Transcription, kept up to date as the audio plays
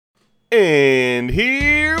And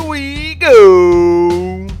here we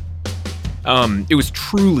go. It was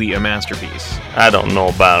truly a masterpiece. I don't know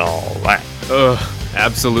about all that.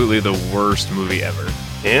 Absolutely the worst movie ever.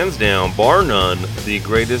 Hands down, bar none, the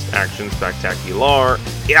greatest action spectacular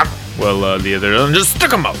ever. Well, the other one, just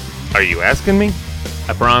stick 'em up. Are you asking me?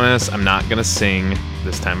 I promise I'm not gonna sing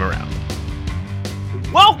this time around.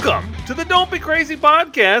 Welcome to the Don't Be Crazy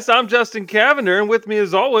podcast. I'm Justin Cavender, and with me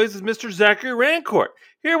as always is Mr. Zachary Rancourt.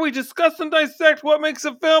 Here we discuss and dissect what makes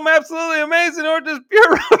a film absolutely amazing or just pure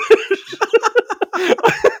rubbish.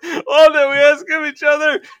 All that we ask of each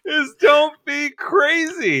other is don't be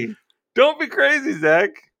crazy. Don't be crazy,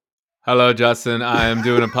 Zach. Hello, Justin. I am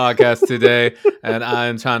doing a podcast today, and I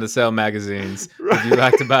am trying to sell magazines. Would you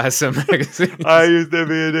like to buy some magazines? I used to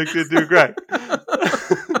be addicted to crack.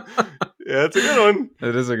 Yeah, it's a good one.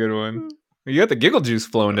 It is a good one. You got the giggle juice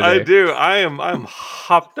flowing today. I do. I'm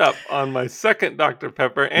hopped up on my second Dr.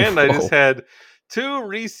 Pepper, and I just had 2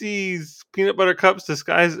 Reese's peanut butter cups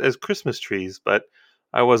disguised as Christmas trees, but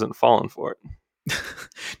I wasn't falling for it.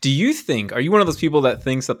 Are you one of those people that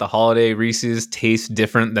thinks that the holiday Reese's taste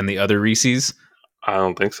different than the other Reese's? I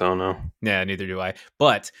don't think so, no. Yeah, neither do I.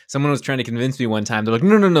 But someone was trying to convince me one time. They're like,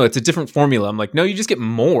 no, it's a different formula. I'm like, no, you just get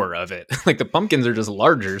more of it. Like the pumpkins are just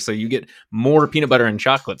larger, so you get more peanut butter and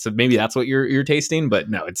chocolate. So maybe that's what you're tasting,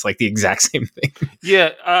 but no, it's like the exact same thing.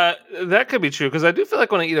 Yeah, that could be true, because I do feel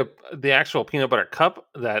like when I eat the actual peanut butter cup,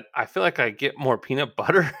 that I feel like I get more peanut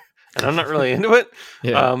butter, and I'm not really into it.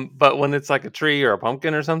 Yeah. But when it's like a tree or a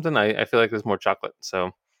pumpkin or something, I feel like there's more chocolate,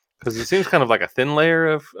 so... Because it seems kind of like a thin layer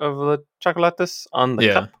of the chocolates on the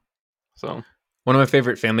cup. So one of my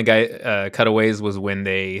favorite Family Guy cutaways was when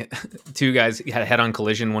two guys had a head-on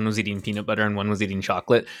collision. One was eating peanut butter and one was eating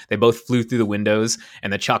chocolate. They both flew through the windows,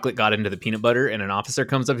 and the chocolate got into the peanut butter. And an officer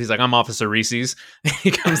comes up. He's like, "I'm Officer Reese's."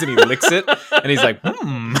 He comes and he licks it, and he's like,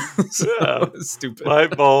 So yeah. Stupid.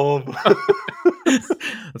 Light bulb.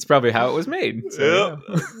 That's probably how it was made. So,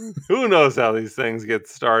 yeah. Who knows how these things get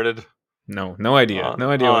started? No idea. No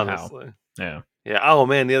idea honestly. how. Yeah. Oh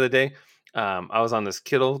man, the other day, I was on this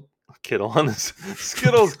Skittles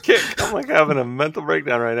kick. I'm like having a mental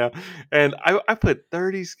breakdown right now, and I put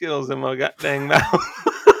 30 Skittles in my dang mouth.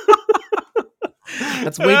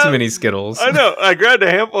 That's way too many Skittles. I know. I grabbed a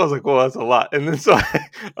handful. I was like, well, that's a lot. And then so I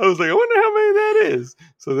was like, I wonder how many that is.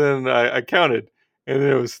 So then I counted, and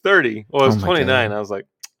then it was 30. Well, it was 29. God. I was like,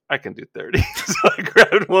 I can do 30. So I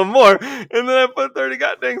grabbed one more, and then I put 30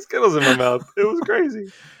 goddamn Skittles in my mouth. It was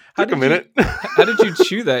crazy. Took a minute. How did you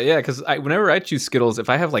chew that? Yeah, because whenever I chew Skittles, if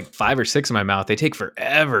I have like 5 or 6 in my mouth, they take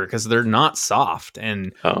forever because they're not soft,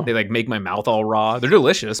 and they like make my mouth all raw. They're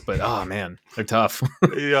delicious, but oh man, they're tough.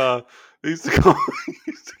 They used to call me...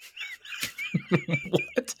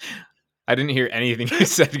 What? I didn't hear anything you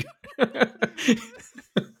said. They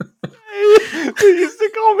used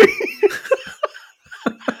to call me...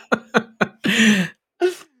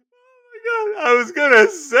 I was gonna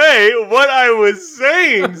say what I was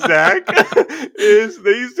saying, Zach, is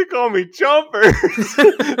they used to call me Chompers,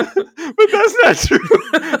 but that's not true.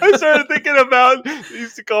 I started thinking about they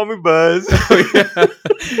used to call me Buzz. Oh, yeah.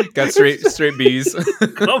 Got straight B's.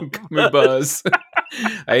 Call me Buzz.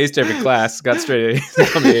 I aced every class. Got straight A's.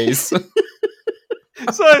 Call me Ace.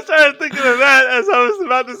 So I started thinking of that as I was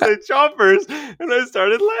about to say Chompers, and I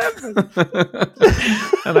started laughing.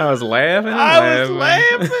 And I was laughing. I was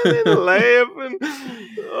laughing and laughing.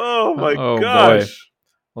 Oh my gosh! Boy.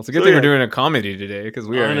 Well, it's a good thing we're doing a comedy today because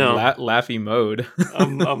we are in laughy mode.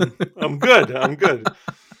 I'm good. I'm good.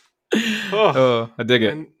 Oh, I dig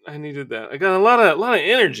it. I needed that. I got a lot of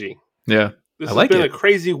energy. Yeah, this has been a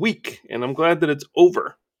crazy week, and I'm glad that it's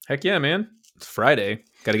over. Heck yeah, man! It's Friday.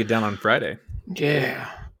 Got to get down on Friday. Yeah.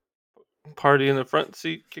 Party in the front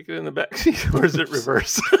seat, kick it in the back seat, or is it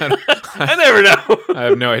reverse? I never know. I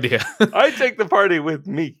have no idea. I take the party with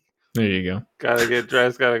me. There you go. Gotta get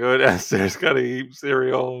dressed, gotta go downstairs, gotta eat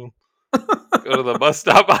cereal, go to the bus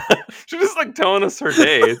stop. She's just like telling us her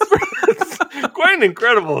day. It's quite an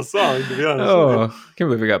incredible song, to be honest. Oh, I can't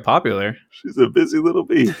believe it got popular. She's a busy little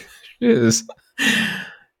bee. She is.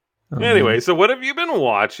 Anyway, so what have you been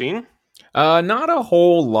watching? Not a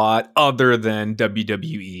whole lot other than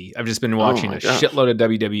WWE. I've just been watching shitload of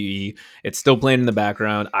WWE. It's still playing in the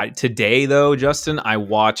background. Today, though, Justin, I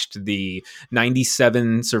watched the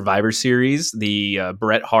 97 Survivor Series, the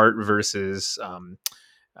Bret Hart versus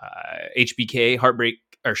HBK, Heartbreak,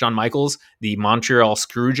 or Shawn Michaels, the Montreal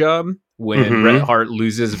Screwjob, when Bret Hart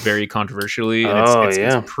loses very controversially. And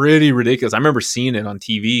it's pretty ridiculous. I remember seeing it on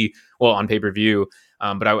TV, well, on pay-per-view.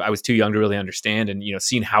 But I was too young to really understand, and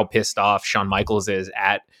seeing how pissed off Shawn Michaels is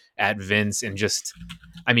at at Vince, and just,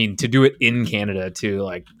 I mean, to do it in Canada too,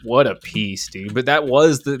 like, what a piece, dude. But that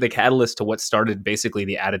was the catalyst to what started basically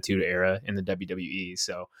the Attitude Era in the WWE.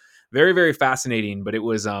 So very, very fascinating. But it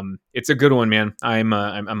was it's a good one, man. I'm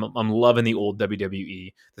loving the old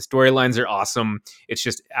WWE. The storylines are awesome. It's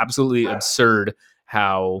just absolutely absurd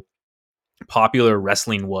how popular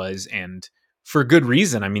wrestling was, and for good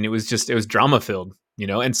reason. I mean, it was drama filled,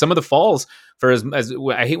 and some of the falls, for as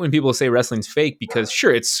I hate when people say wrestling's fake, because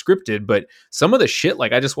sure, it's scripted, but some of the shit,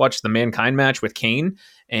 like I just watched the Mankind match with Kane,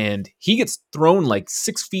 and he gets thrown like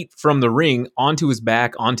 6 feet from the ring onto his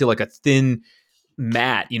back onto like a thin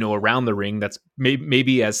mat, around the ring that's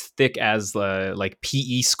maybe as thick as like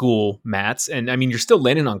PE school mats, and I mean, you're still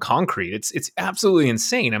landing on concrete. It's absolutely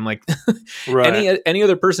insane. I'm like, Right. any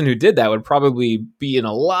other person who did that would probably be in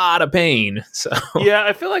a lot of pain. So Yeah,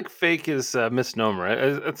 I feel like fake is a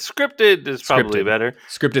misnomer. Scripted is probably better.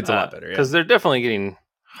 Scripted's a lot better, because they're definitely getting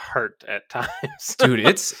hurt at times. Dude,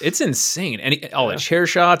 it's insane. All the chair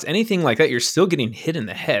shots, anything like that, you're still getting hit in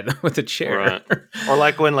the head with a chair. Right. Or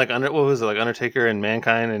like when what was it, like Undertaker and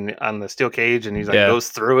Mankind and on the steel cage, and he's like goes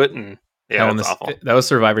through it, and that's awful. That was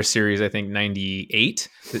Survivor Series, I think 98.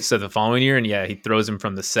 So the following year, and he throws him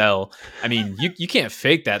from the cell. I mean, you can't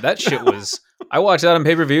fake that. That shit was. I watched that on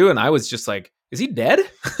pay-per-view, and I was just like, is he dead?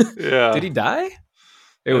 Yeah. Did he die?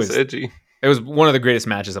 It was edgy. It was one of the greatest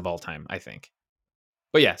matches of all time, I think.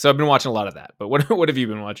 But yeah, so I've been watching a lot of that. But what have you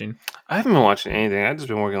been watching? I haven't been watching anything. I've just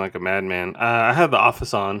been working like a madman. I had The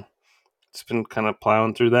Office on. It's been kind of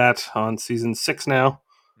plowing through that on season 6 now.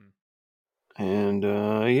 And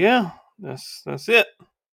that's it.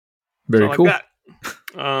 Very cool.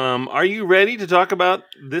 Are you ready to talk about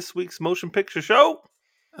this week's motion picture show?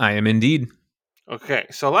 I am indeed. Okay,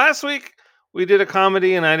 so last week we did a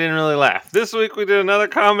comedy and I didn't really laugh. This week we did another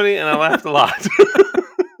comedy and I laughed a lot.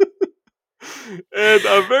 And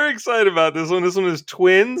I'm very excited about this one. This one is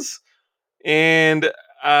Twins, and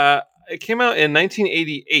it came out in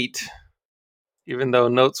 1988, even though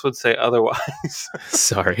notes would say otherwise.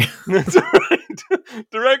 Sorry. That's right.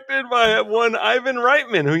 Directed by one Ivan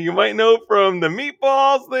Reitman, who you might know from the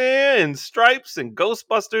Meatballs there, and Stripes, and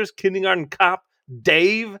Ghostbusters, Kindergarten Cop,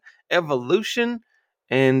 Dave, Evolution,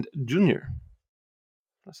 and Junior.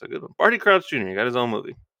 That's a good one. Barty Crouch Jr. He got his own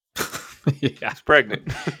movie. Yeah, he's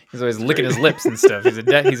pregnant. He's always licking his lips and stuff. He's a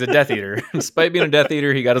Death Eater. Despite being a Death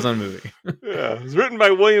Eater, he got his own movie. Yeah, it was written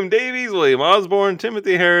by William Davies, William Osborne,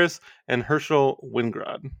 Timothy Harris, and Herschel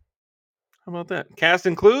Wingrad. How about that? Cast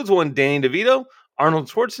includes one Danny DeVito, Arnold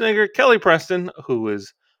Schwarzenegger, Kelly Preston, who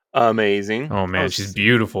is amazing. Oh man, she's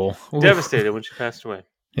beautiful. Devastated when she passed away.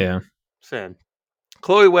 Yeah, sad.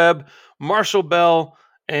 Chloe Webb, Marshall Bell,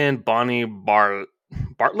 and Bonnie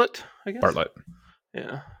Bartlett. I guess Bartlett.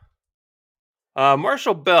 Yeah.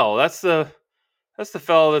 Marshall Bell, that's the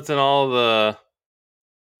fellow that's in all the.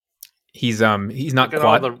 He's not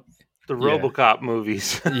quite all the RoboCop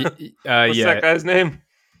movies. What's that guy's name?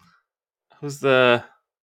 Who's the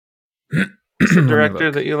director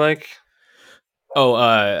that you like? Oh,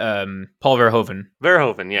 Paul Verhoeven.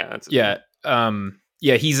 Verhoeven, yeah, that's he's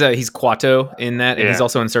Quato in that, and he's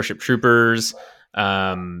also in Starship Troopers.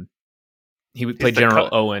 He played General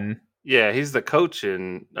Owen. Yeah, he's the coach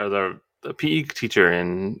the PE teacher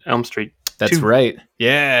in Elm Street. That's 2. Right.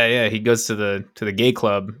 Yeah. He goes to the gay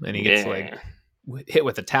club and he gets like hit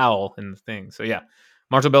with a towel in the thing. So yeah,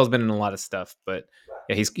 Marshall Bell's been in a lot of stuff, but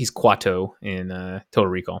yeah, he's Quato in Total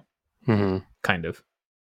Recall. Mm-hmm. Kind of.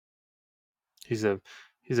 He's a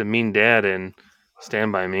mean dad in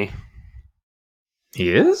Stand By Me.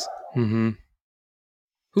 He is. Mm-hmm.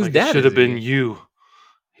 Whose dad should have been you?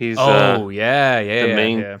 He's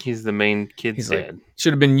He's the main kid's dad. Like,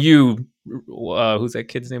 should have been you. Who's that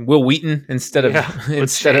kid's name? Will Wheaton instead of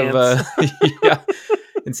instead of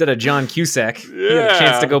John Cusack. He had a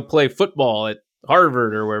chance to go play football at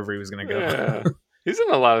Harvard or wherever he was going to go. Yeah. He's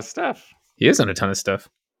in a lot of stuff. He is in a ton of stuff.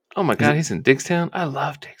 Oh my God, he's in Digstown. I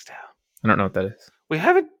love Digstown. I don't know what that is. We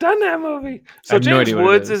haven't done that movie. So James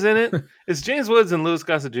Woods is in it. It's James Woods and Louis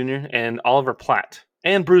Gossett Jr. and Oliver Platt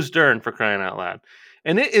and Bruce Dern, for crying out loud.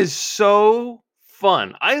 And it is so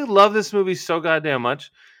fun. I love this movie so goddamn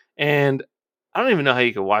much. And I don't even know how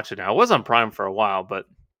you can watch it now. It was on Prime for a while, but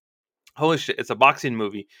holy shit, it's a boxing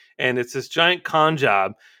movie. And it's this giant con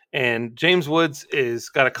job. And James Woods is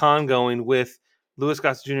got a con going with Louis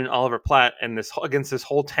Gossett Jr. and Oliver Platt, and against this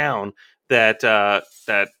whole town that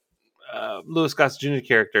Louis Gossett Jr.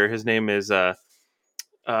 character, his name is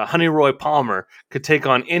Honey Roy Palmer, could take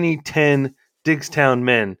on any 10 Digstown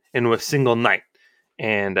men in a single night,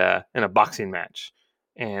 and in a boxing match.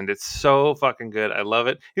 And it's so fucking good. I love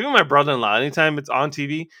it. Even my brother-in-law, anytime it's on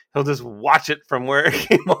TV, he'll just watch it from where it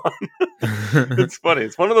came on. It's funny.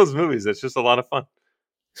 It's one of those movies that's just a lot of fun.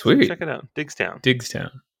 Sweet. So check it out. Digstown.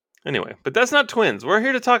 Digstown. Anyway, but that's not Twins. We're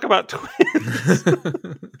here to talk about Twins.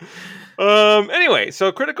 Anyway,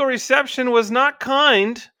 so critical reception was not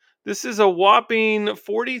kind. This is a whopping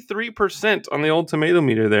 43% on the old tomato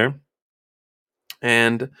meter there.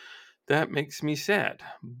 And that makes me sad.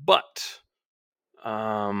 But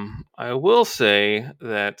I will say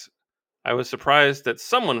that I was surprised that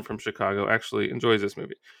someone from Chicago actually enjoys this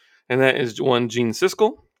movie. And that is one Gene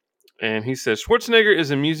Siskel. And he says, Schwarzenegger is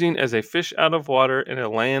amusing as a fish out of water in a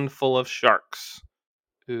land full of sharks.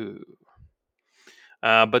 Ooh.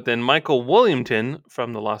 But then Michael Williamton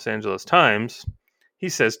from the Los Angeles Times, he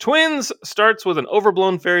says, Twins starts with an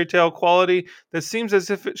overblown fairy tale quality that seems as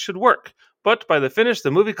if it should work. But by the finish, the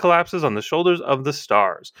movie collapses on the shoulders of the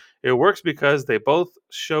stars. It works because they both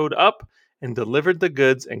showed up and delivered the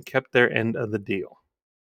goods and kept their end of the deal.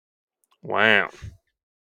 Wow.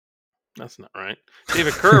 That's not right.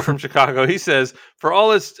 David Kerr from Chicago, he says, for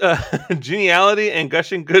all its geniality and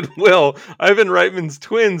gushing goodwill, Ivan Reitman's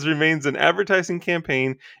Twins remains an advertising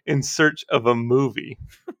campaign in search of a movie.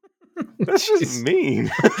 That's just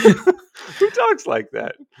mean. Who talks like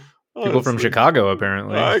that? Honestly. People from Chicago,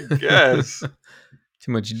 apparently. I guess.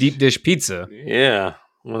 Too much deep dish pizza. Yeah.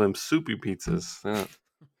 One of them soupy pizzas.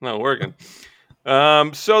 Not working.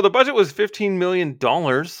 So the budget was $15 million.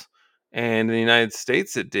 And in the United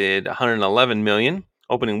States, it did $111 million.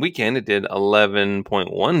 Opening weekend, it did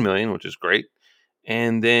 $11.1 million, which is great.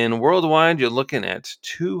 And then worldwide, you're looking at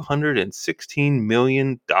 $216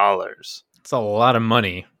 million. It's a lot of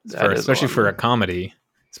money, especially for a comedy,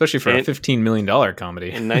 especially for a $15 million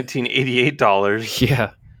comedy. In $1988.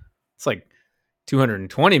 Yeah. It's like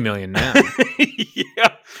 $220 million now.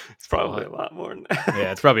 Yeah. It's probably a lot more than that.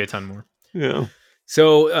 Yeah, it's probably a ton more. Yeah.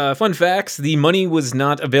 So, fun facts: the money was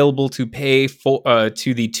not available to pay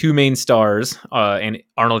to the two main stars, and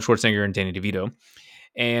Arnold Schwarzenegger and Danny DeVito,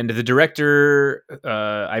 and the director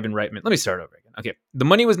Ivan Reitman. Let me start over again. Okay, the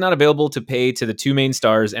money was not available to pay to the two main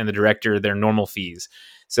stars and the director their normal fees.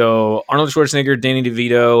 So Arnold Schwarzenegger, Danny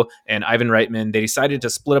DeVito, and Ivan Reitman, they decided to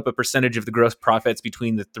split up a percentage of the gross profits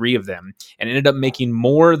between the three of them and ended up making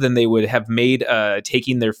more than they would have made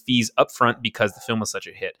taking their fees up front because the film was such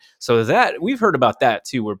a hit. So that we've heard about that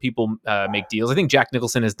too, where people make deals. I think Jack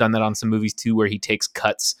Nicholson has done that on some movies too, where he takes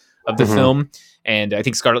cuts of the film. And I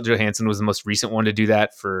think Scarlett Johansson was the most recent one to do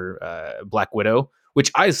that for Black Widow, which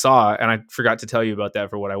I saw, and I forgot to tell you about that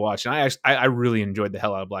for what I watched. And I really enjoyed the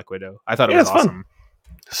hell out of Black Widow. I thought it was awesome. Fun.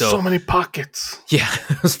 So many pockets. Yeah,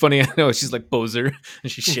 it was funny. I know she's like Bozer,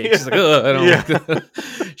 and she shakes. She's like, "Oh, I don't like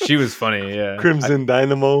that." She was funny. Yeah, Crimson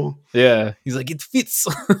Dynamo. Yeah, he's like, "It fits."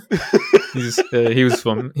 He was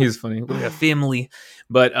fun. He was funny. We got family,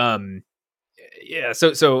 but yeah.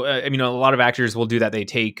 So I mean, a lot of actors will do that. They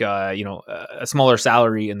take a smaller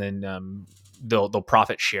salary, and then they'll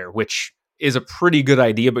profit share, which is a pretty good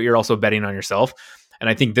idea. But you're also betting on yourself. And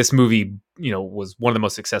I think this movie, was one of the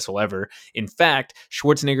most successful ever. In fact,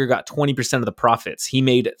 Schwarzenegger got 20% of the profits. He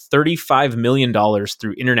made $35 million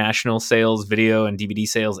through international sales, video and DVD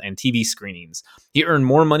sales, and TV screenings. He earned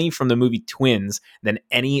more money from the movie Twins than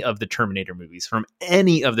any of the Terminator movies.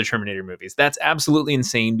 That's absolutely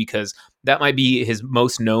insane because that might be his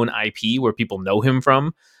most known IP where people know him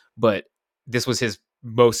from. But this was his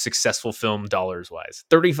most successful film dollars-wise.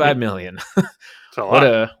 $35 million. What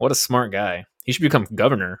a smart guy. He should become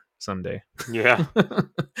governor someday. Yeah.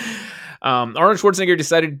 Arnold Schwarzenegger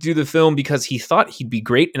decided to do the film because he thought he'd be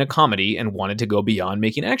great in a comedy and wanted to go beyond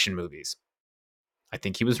making action movies. I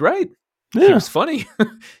think he was right. Yeah. He was funny.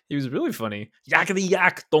 He was really funny. Yakety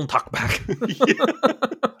yak, don't talk back.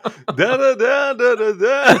 Da da da da da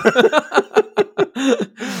da.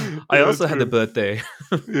 I also had a birthday.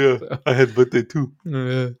 Yeah, I had birthday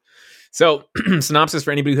too. So, synopsis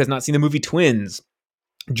for anybody who has not seen the movie Twins.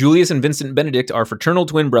 Julius and Vincent Benedict are fraternal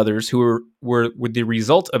twin brothers who were the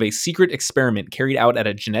result of a secret experiment carried out at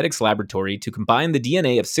a genetics laboratory to combine the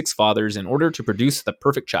DNA of 6 fathers in order to produce the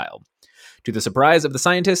perfect child. To the surprise of the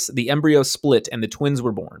scientists, the embryo split and the twins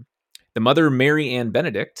were born. The mother, Mary Ann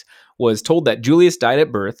Benedict, was told that Julius died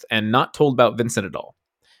at birth and not told about Vincent at all.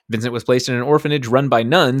 Vincent was placed in an orphanage run by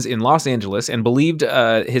nuns in Los Angeles and believed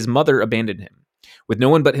his mother abandoned him. With no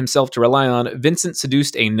one but himself to rely on, Vincent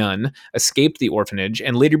seduced a nun, escaped the orphanage,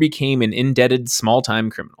 and later became an indebted small-time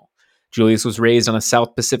criminal. Julius was raised on a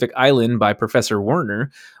South Pacific island by Professor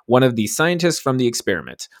Werner, one of the scientists from the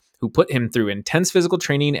experiment, who put him through intense physical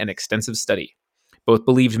training and extensive study. Both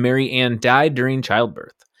believed Mary Ann died during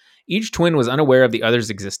childbirth. Each twin was unaware of the other's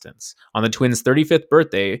existence. On the twins' 35th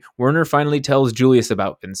birthday, Werner finally tells Julius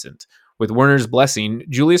about Vincent. With Werner's blessing,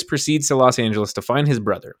 Julius proceeds to Los Angeles to find his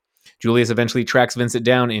brother. Julius eventually tracks Vincent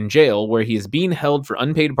down in jail, where he is being held for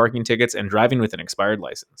unpaid parking tickets and driving with an expired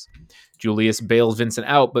license. Julius bails Vincent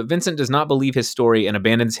out, but Vincent does not believe his story and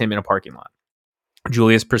abandons him in a parking lot.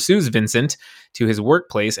 Julius pursues Vincent to his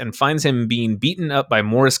workplace and finds him being beaten up by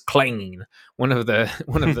Morris Klain, one of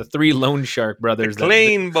the three loan shark brothers, the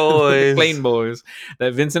Klain boys, the Klain boys,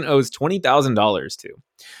 that Vincent owes $20,000 to.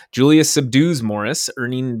 Julius subdues Morris,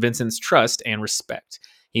 earning Vincent's trust and respect.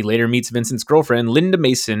 He later meets Vincent's girlfriend, Linda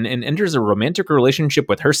Mason, and enters a romantic relationship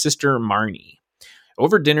with her sister, Marnie.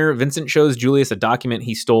 Over dinner, Vincent shows Julius a document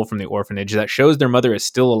he stole from the orphanage that shows their mother is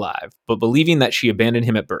still alive, but believing that she abandoned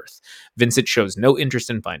him at birth. Vincent shows no interest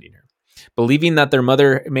in finding her. Believing that their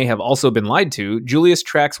mother may have also been lied to, Julius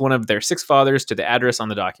tracks one of their 6 fathers to the address on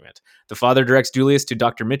the document. The father directs Julius to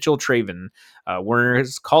Dr. Mitchell Traven,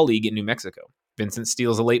 Werner's colleague in New Mexico. Vincent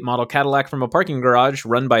steals a late model Cadillac from a parking garage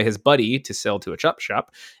run by his buddy to sell to a chop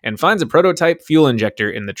shop and finds a prototype fuel injector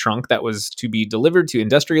in the trunk that was to be delivered to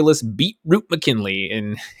industrialist Beetroot McKinley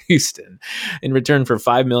in Houston in return for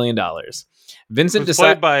 $5 million. Vincent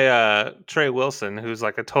played by Trey Wilson, who's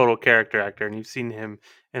like a total character actor, and you've seen him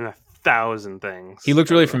in 1,000 things. He looked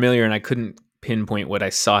really familiar, and I couldn't pinpoint what I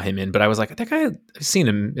saw him in, but I was like, I think I've seen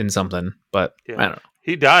him in something, but yeah. I don't know.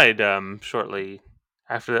 He died shortly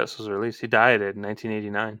after this was released. He died in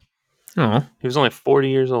 1989. Oh. He was only 40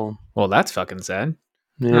 years old. Well, that's fucking sad.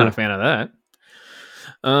 Yeah. I'm not a fan of that.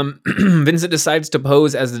 Vincent decides to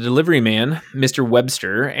pose as the delivery man, Mr.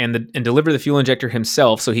 Webster, and deliver the fuel injector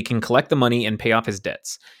himself so he can collect the money and pay off his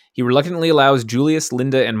debts. He reluctantly allows Julius,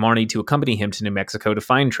 Linda, and Marnie to accompany him to New Mexico to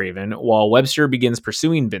find Traven, while Webster begins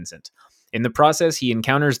pursuing Vincent. In the process, he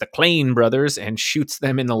encounters the Klain brothers and shoots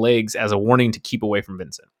them in the legs as a warning to keep away from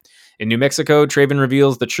Vincent. In New Mexico, Traven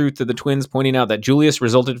reveals the truth to the twins, pointing out that Julius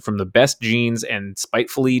resulted from the best genes and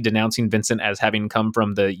spitefully denouncing Vincent as having come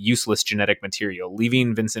from the useless genetic material,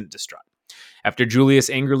 leaving Vincent distraught. After Julius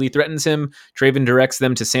angrily threatens him, Traven directs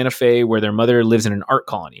them to Santa Fe, where their mother lives in an art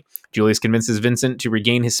colony. Julius convinces Vincent to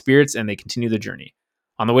regain his spirits, and they continue the journey.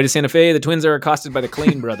 On the way to Santa Fe, the twins are accosted by the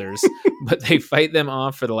Klain brothers, but they fight them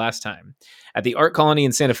off for the last time. At the art colony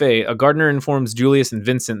in Santa Fe, a gardener informs Julius and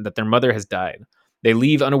Vincent that their mother has died. They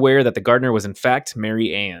leave unaware that the gardener was in fact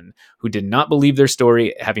Mary Ann, who did not believe their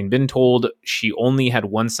story, having been told she only had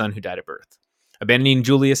one son who died at birth. Abandoning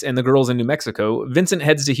Julius and the girls in New Mexico, Vincent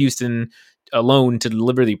heads to Houston alone to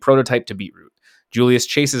deliver the prototype to Beetroot. Julius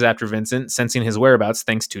chases after Vincent, sensing his whereabouts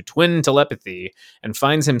thanks to twin telepathy, and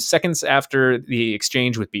finds him seconds after the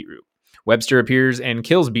exchange with Beetroot. Webster appears and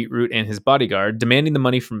kills Beetroot and his bodyguard, demanding the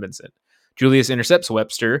money from Vincent. Julius intercepts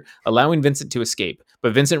Webster, allowing Vincent to escape,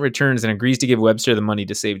 but Vincent returns and agrees to give Webster the money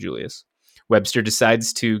to save Julius. Webster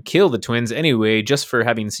decides to kill the twins anyway, just for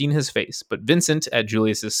having seen his face, but Vincent, at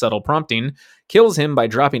Julius's subtle prompting, kills him by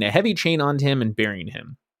dropping a heavy chain onto him and burying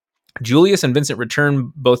him. Julius and Vincent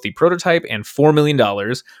return both the prototype and $4 million,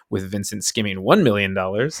 with Vincent skimming $1 million,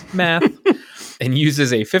 math, and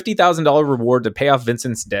uses a $50,000 reward to pay off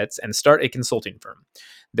Vincent's debts and start a consulting firm.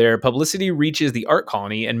 Their publicity reaches the art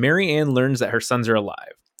colony, and Mary Ann learns that her sons are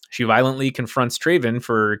alive. She violently confronts Traven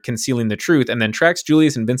for concealing the truth and then tracks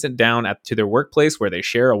Julius and Vincent down to their workplace where they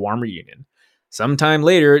share a warm reunion. Sometime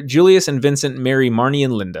later, Julius and Vincent marry Marnie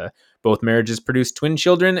and Linda. Both marriages produce twin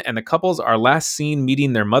children, and the couples are last seen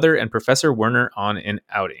meeting their mother and Professor Werner on an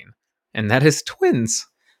outing. And that is Twins.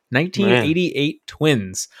 1988 Man.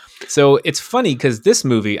 Twins. So it's funny because this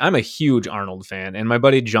movie, I'm a huge Arnold fan, and my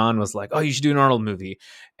buddy John was like, oh, you should do an Arnold movie.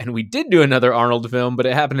 And we did do another Arnold film, but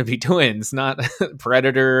it happened to be Twins, not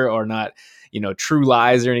Predator or not, True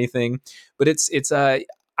Lies or anything. But it's I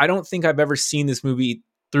don't think I've ever seen this movie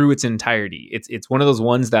through its entirety. It's one of those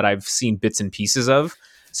ones that I've seen bits and pieces of.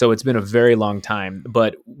 So it's been a very long time.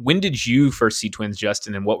 But when did you first see Twins,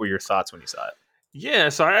 Justin, and what were your thoughts when you saw it? Yeah,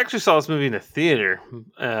 so I actually saw this movie in a theater,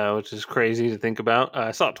 which is crazy to think about.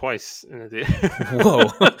 I saw it twice in a theater.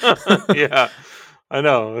 Whoa. Yeah, I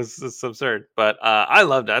know. It's absurd. But I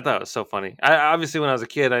loved it. I thought it was so funny. Obviously, when I was a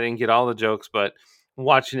kid, I didn't get all the jokes, but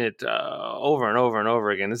watching it over and over and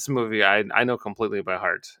over again, this movie I know completely by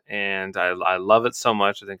heart. And I love it so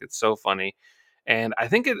much. I think it's so funny. And I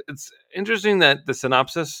think it's interesting that the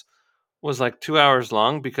synopsis was like 2 hours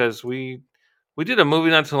long because we did a movie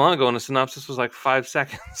not too long ago and the synopsis was like 5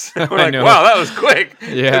 seconds. We're like, wow, that was quick.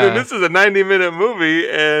 Yeah. And then this is a 90-minute movie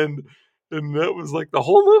and that was like the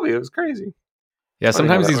whole movie. It was crazy. Yeah,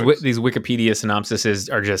 sometimes these Wikipedia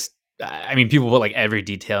synopsises are just I mean, people put like every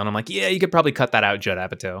detail, and I'm like, yeah, you could probably cut that out, Judd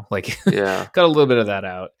Apatow. Like, Yeah. cut a little bit of that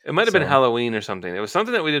out. It might have been So, Halloween or something. It was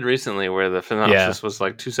something that we did recently where the yeah, synopsis was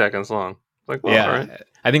like 2 seconds long. Like, well, all right. yeah.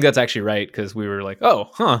 I think that's actually right because we were like, oh,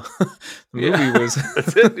 huh. The movie Yeah. was.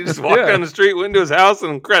 That's it. You just walk Yeah. down the street, went to his house,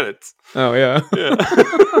 and credits. Oh yeah. Yeah.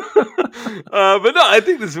 But no, I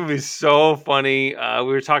think this movie's so funny. We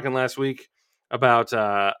were talking last week about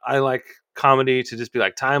I like comedy to just be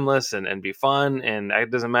like timeless and be fun. And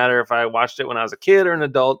it doesn't matter if I watched it when I was a kid or an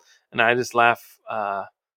adult, and I just laugh,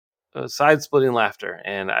 side splitting laughter.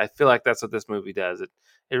 And I feel like that's what this movie does.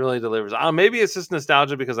 It really delivers. Maybe it's just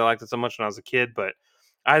nostalgia because I liked it so much when I was a kid, but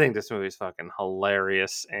I think this movie is fucking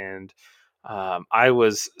hilarious. And I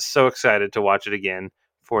was so excited to watch it again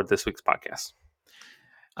for this week's podcast.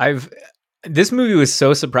 This movie was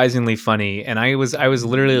so surprisingly funny, and I was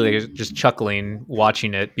literally like just chuckling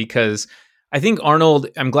watching it because I think Arnold,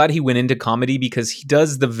 I'm glad he went into comedy because he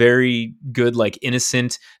does the very good, like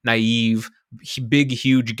innocent, naive, big,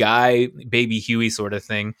 huge guy, baby Huey sort of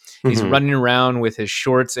thing. He's Mhm. running around with his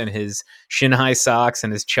shorts and his shin high socks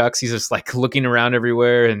and his chucks. He's just like looking around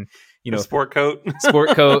everywhere and, you know, sport coat,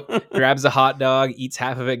 grabs a hot dog, eats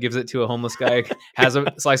half of it, gives it to a homeless guy, has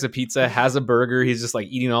a slice of pizza, has a burger. He's just like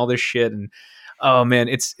eating all this shit. And oh man,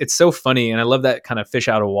 it's so funny. And I love that kind of fish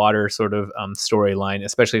out of water sort of storyline,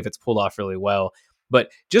 especially if it's pulled off really well.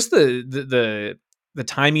 But just the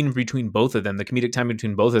timing between both of them, the comedic timing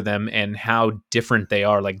between both of them and how different they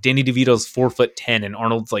are. Like Danny DeVito's 4'10" and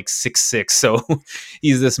Arnold's like 6'6". So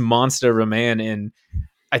he's this monster of a man. And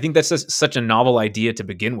I think that's just such a novel idea to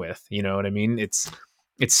begin with. You know what I mean? It's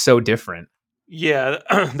so different. Yeah,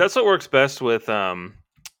 that's what works best with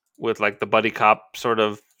like the buddy cop sort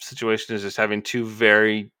of situation is just having two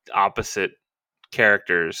very opposite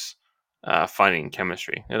characters finding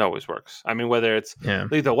chemistry. It always works. I mean, whether it's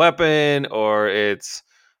Lethal Weapon or it's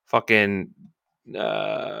fucking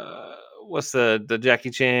what's the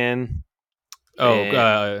Jackie Chan?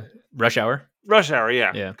 Rush Hour. Rush Hour,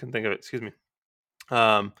 yeah. Yeah. Couldn't think of it. Excuse me.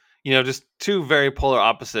 Just two very polar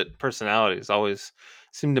opposite personalities always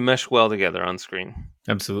seem to mesh well together on screen.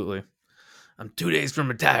 Absolutely. I'm 2 days from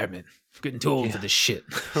retirement. I'm getting too old for this shit.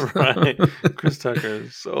 Right. Chris Tucker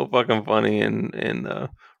is so fucking funny in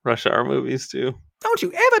Rush Hour movies too. Don't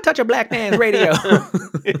you ever touch a black man's radio.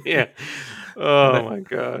 Yeah. Oh my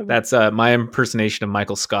god. That's my impersonation of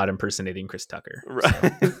Michael Scott impersonating Chris Tucker.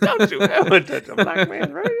 Right. So. Don't you ever touch a black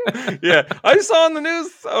man's radio. Yeah. I saw on the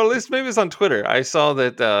news, or at least maybe it's on Twitter, I saw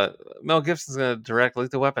that Mel Gibson's going to direct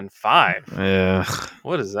Lethal Weapon 5. Yeah.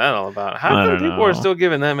 What is that all about? How come people are still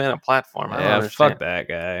giving that man a platform? I don't understand. Fuck that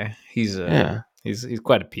guy. He's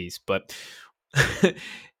quite a piece, but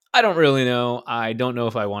I don't really know. I don't know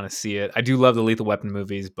if I want to see it. I do love the Lethal Weapon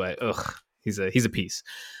movies, but he's a piece.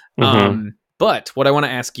 Mm-hmm. But what I want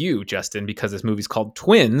to ask you, Justin, because this movie's called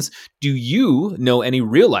Twins, do you know any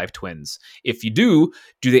real life twins? If you do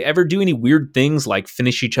they ever do any weird things like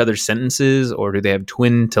finish each other's sentences, or do they have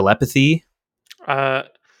twin telepathy?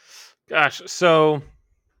 Gosh, so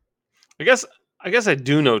I guess I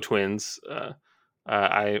do know twins.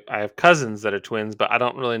 I have cousins that are twins, but I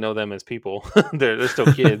don't really know them as people. they're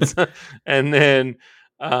still kids. And then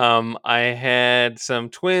I had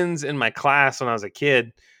some twins in my class when I was a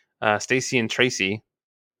kid, Stacy and Tracy,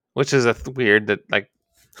 which is weird that like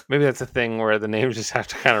maybe that's a thing where the names just have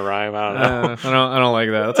to kind of rhyme. I don't know. I don't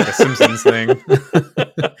like that. That's like a Simpsons thing.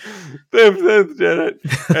 Simpsons did it,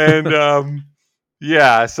 and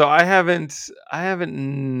yeah. So I haven't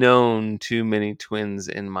known too many twins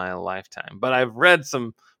in my lifetime, but I've read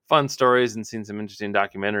some fun stories and seen some interesting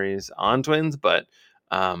documentaries on twins. But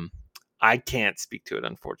I can't speak to it,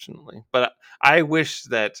 unfortunately. But I wish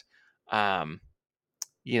that I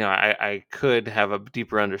could have a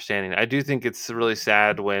deeper understanding. I do think it's really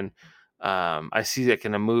sad when I see like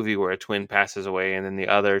in a movie where a twin passes away and then the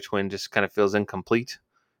other twin just kind of feels incomplete.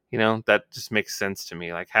 That just makes sense to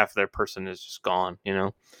me. Like half their person is just gone,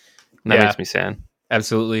 and that makes me sad.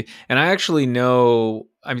 Absolutely. And I actually know,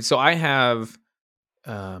 so I have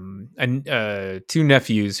two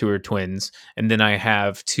nephews who are twins, and then I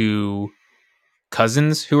have two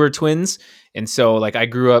cousins who are twins. And so like I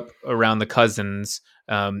grew up around the cousins,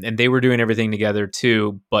 and they were doing everything together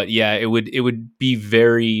too. But yeah, it would be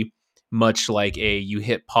very much like you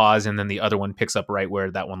hit pause and then the other one picks up right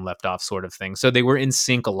where that one left off sort of thing. So they were in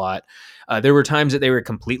sync a lot. There were times that they were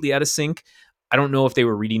completely out of sync. I don't know if they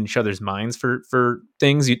were reading each other's minds for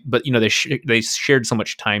things, but they shared so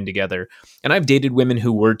much time together. And I've dated women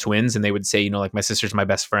who were twins, and they would say, like my sister's my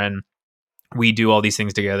best friend. We do all these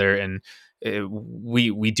things together, and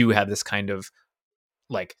we do have this kind of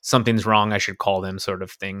like something's wrong, I should call them sort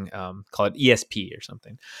of thing. Call it ESP or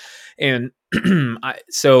something. And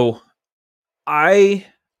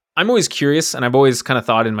I'm always curious, and I've always kind of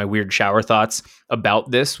thought in my weird shower thoughts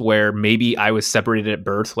about this, where maybe I was separated at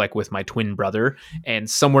birth, like with my twin brother, and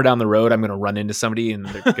somewhere down the road, I'm going to run into somebody and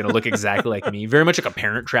they're going to look exactly like me. Very much like a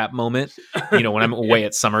Parent Trap moment, when I'm away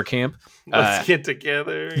at summer camp. Let's get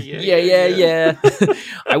together. Yeah.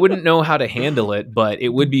 I wouldn't know how to handle it, but it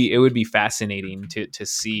would be fascinating to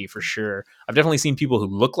see for sure. I've definitely seen people who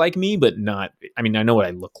look like me, but not. I mean, I know what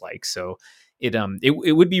I look like, so.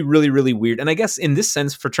 It would be really, really weird. And I guess in this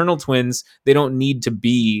sense, fraternal twins, they don't need to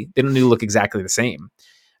look exactly the same.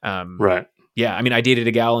 Right. Yeah. I mean, I dated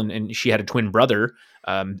a gal and she had a twin brother.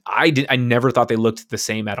 I never thought they looked the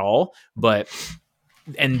same at all,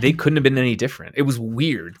 and they couldn't have been any different. It was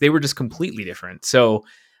weird. They were just completely different. So,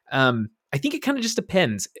 I think it kind of just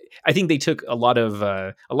depends. I think they took a lot of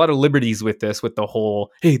liberties with this, with the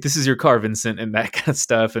whole, hey, this is your car, Vincent, and that kind of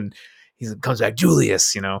stuff. And he comes back,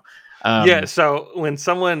 Julius, So when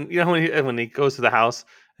someone, when he goes to the house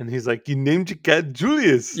and he's like, "You named your cat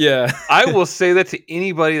Julius." Yeah. I will say that to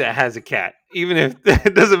anybody that has a cat, even if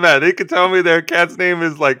it doesn't matter. They could tell me their cat's name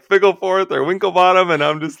is like Figgleforth or Winklebottom, and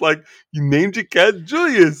I'm just like, "You named your cat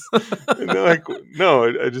Julius." And they're like, "No,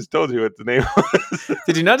 I just told you what the name was."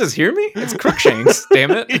 Did you not just hear me? It's Crookshanks, damn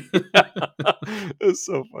it. It's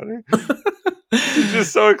so funny. He's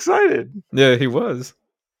just so excited. Yeah, he was.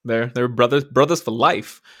 They're brothers for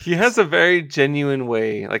life. He has a very genuine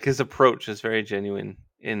way, like his approach is very genuine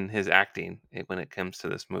in his acting when it comes to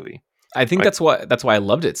this movie. I think that's why I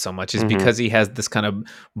loved it so much, is because he has this kind of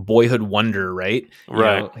boyhood wonder, right?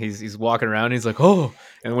 Right. He's walking around, he's like, oh,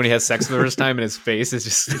 and when he has sex for the first time, and his face is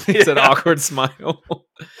just it's an awkward smile.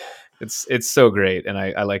 It's so great, and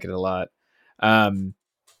I like it a lot.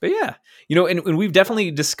 But yeah, and we've definitely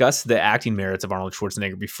discussed the acting merits of Arnold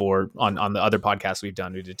Schwarzenegger before on the other podcasts we've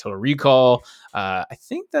done. We did Total Recall. I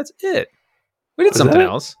think that's it. We did something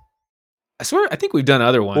else. I swear, I think we've done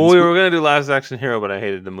other ones. Well, we were going to do Last Action Hero, but I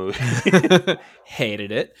hated the movie.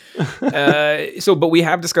 Hated it. But we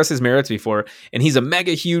have discussed his merits before, and he's a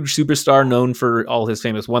mega huge superstar known for all his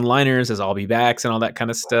famous one-liners, his "I'll be backs" and all that kind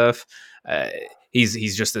of stuff.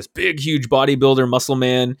 He's just this big, huge bodybuilder, muscle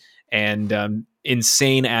man, and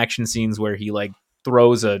insane action scenes where he like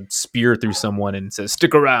throws a spear through someone and says,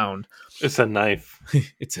 "Stick around." It's a knife.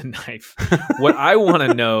 It's a knife. What I want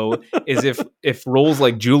to know is if roles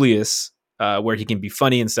like Julius, where he can be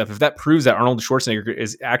funny and stuff, if that proves that Arnold Schwarzenegger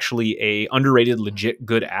is actually a underrated, legit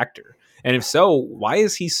good actor. And if so, why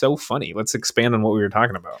is he so funny? Let's expand on what we were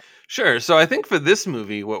talking about. Sure. So I think for this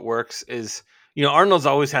movie, what works is, Arnold's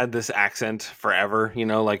always had this accent forever,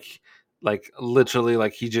 like literally,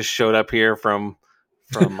 like he just showed up here from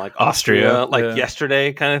like Austria, like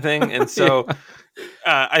yesterday kind of thing. And so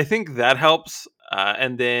I think that helps.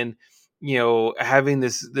 And then, having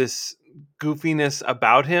this goofiness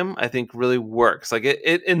about him, I think really works. Like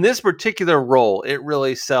it in this particular role, it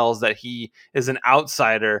really sells that he is an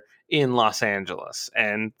outsider in Los Angeles.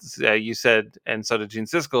 And you said, and so did Gene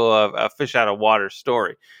Siskel, a fish out of water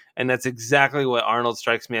story. And that's exactly what Arnold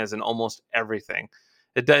strikes me as in almost everything.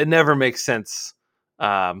 It never makes sense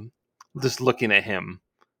just looking at him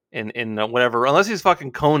in whatever, unless he's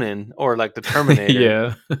fucking Conan or like the Terminator.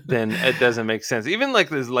 Yeah. Then it doesn't make sense. Even like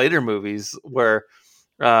these later movies where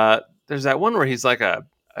there's that one where he's like a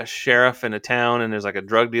sheriff in a town and there's like a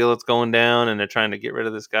drug deal that's going down and they're trying to get rid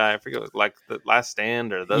of this guy. I forget, like The Last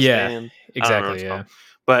Stand or The Stand. Exactly. Yeah.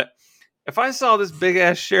 But if I saw this big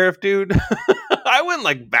ass sheriff dude, I wouldn't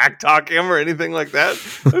like backtalk him or anything like that.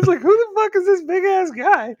 I was like, who the fuck is this big ass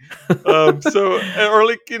guy? Or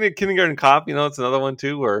like Kindergarten Cop, it's another one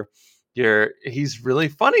too, where he's really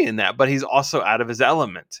funny in that, but he's also out of his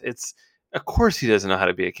element. Of course he doesn't know how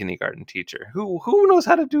to be a kindergarten teacher. Who knows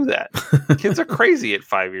how to do that? Kids are crazy at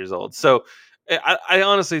 5 years old. So I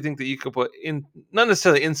honestly think that you could put in, not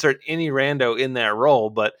necessarily insert any rando in that role,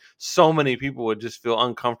 but so many people would just feel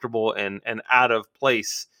uncomfortable and out of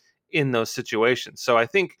place in those situations. So I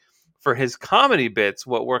think for his comedy bits,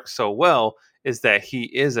 what works so well is that he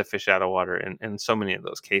is a fish out of water in so many of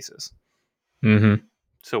those cases. Mm-hmm.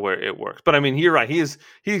 So where it works. But I mean, you're right. He's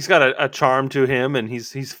got a charm to him, and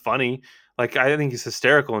he's funny. Like, I think he's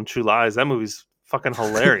hysterical in True Lies. That movie's fucking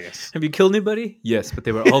hilarious. Have you killed anybody? Yes, but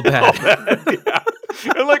they were all bad. Yeah.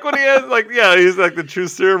 And like when he has he's like the true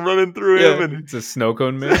serum running through him, and it's a snow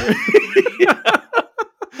cone man.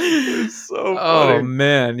 It's so funny. Oh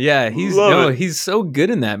man, yeah, he's so good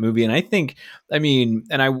in that movie, and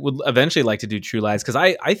I would eventually like to do True Lies because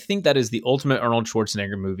I think that is the ultimate Arnold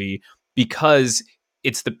Schwarzenegger movie because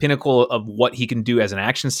it's the pinnacle of what he can do as an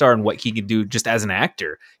action star and what he can do just as an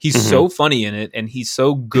actor. He's so funny in it, and he's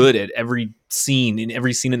so good at every scene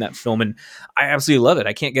in that film, and I absolutely love it.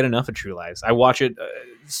 I can't get enough of True Lies. I watch it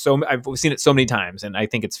I've seen it so many times, and I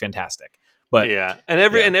think it's fantastic. But yeah, and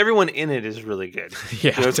everyone in it is really good.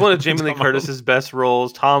 Yeah, it's one of Jamie Lee Curtis's best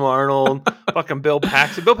roles. Tom Arnold, fucking Bill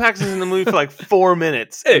Paxton. Bill Paxton's in the movie for like 4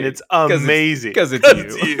 minutes, and it's amazing because it's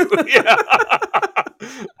you. Yeah.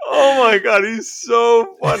 Oh my god, he's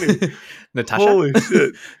so funny. Natasha, holy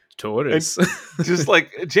shit. Torres. Just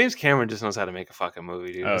like James Cameron just knows how to make a fucking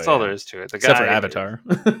movie, dude. That's all there is to it. The Except guy for Avatar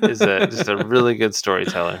is just a really good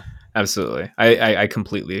storyteller. Absolutely, I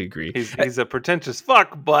completely agree. He's a pretentious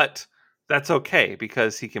fuck, but that's okay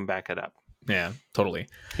because he can back it up. Yeah, totally.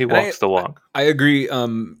 He walks the walk. I agree.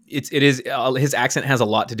 It is his accent has a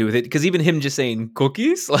lot to do with it, because even him just saying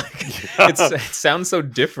cookies, like it sounds so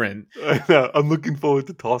different. I know. I'm looking forward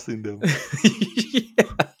to tossing them. Yeah.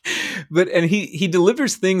 But he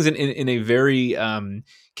delivers things in a very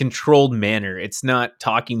controlled manner. It's not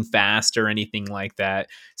talking fast or anything like that.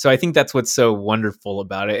 So I think that's what's so wonderful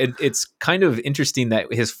about it. It's kind of interesting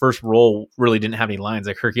that his first role really didn't have any lines,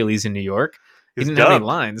 like Hercules in New York. He didn't have any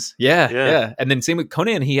lines. Yeah. And then same with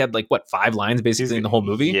Conan, he had like 5 lines basically in the whole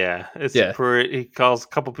movie. Yeah. He calls a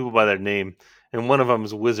couple people by their name, and one of them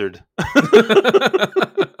is Wizard.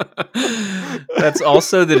 That's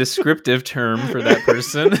also the descriptive term for that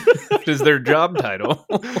person. It is their job title.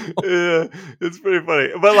 Yeah, it's pretty funny.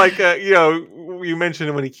 But you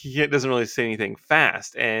mentioned when he doesn't really say anything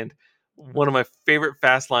fast, and one of my favorite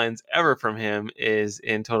fast lines ever from him is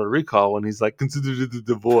in Total Recall when he's like, "Consider it a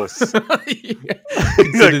divorce." He's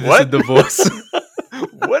like, "What? A divorce?"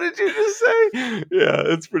 What did you just say? Yeah,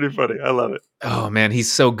 it's pretty funny. I love it. Oh man,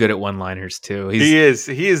 he's so good at one-liners too. He is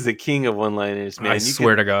the king of one-liners, man. I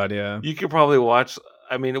swear to God, yeah. You could probably watch.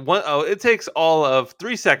 I mean, it takes all of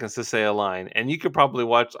 3 seconds to say a line, and you could probably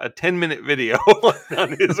watch a 10-minute video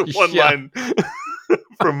on his one line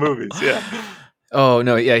from movies. Yeah. Oh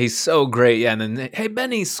no, yeah, he's so great. Yeah, and then hey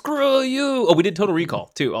Benny, screw you. Oh, we did Total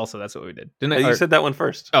Recall too. Also, that's what we did. Didn't I? You said that one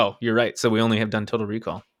first. Oh, you're right. So we only have done Total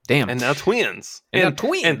Recall. Damn. And now Twins. And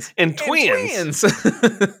twins.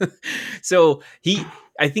 So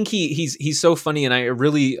I think he's so funny, and I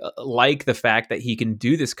really like the fact that he can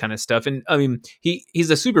do this kind of stuff. And I mean, he's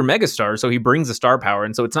a super megastar, so he brings the star power,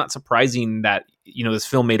 and so it's not surprising that this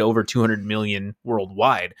film made over 200 million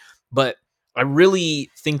worldwide. But I really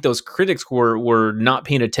think those critics were not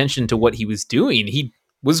paying attention to what he was doing. He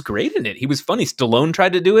was great in it. He was funny. Stallone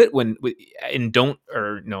tried to do it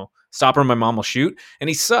Stop or My Mom Will Shoot, and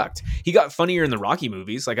he sucked. He got funnier in the Rocky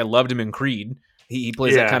movies. Like I loved him in Creed. He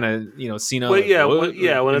plays that kind of Cena. Well,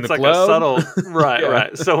 when it's like club. A subtle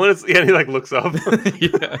right. So when it's he like looks up.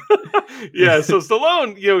 Yeah. So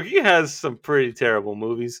Stallone, he has some pretty terrible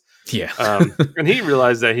movies. Yeah. And he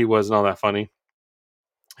realized that he wasn't all that funny.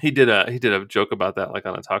 He did a joke about that, like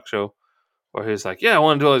on a talk show, where he was like, "Yeah, I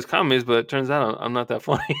want to do all these comedies, but it turns out I'm not that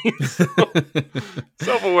funny."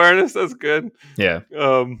 Self-awareness, that's good. Yeah.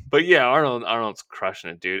 But yeah, Arnold's crushing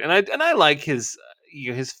it, dude. And I like his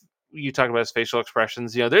you talk about his facial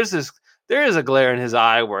expressions. There is a glare in his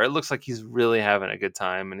eye where it looks like he's really having a good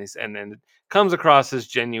time, and it comes across as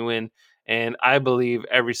genuine. And I believe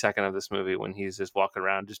every second of this movie when he's just walking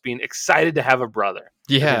around, just being excited to have a brother.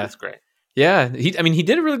 Yeah, it's great. Yeah, he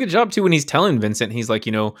did a really good job too when he's telling Vincent. He's like,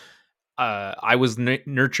 I was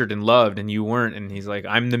nurtured and loved, and you weren't. And he's like,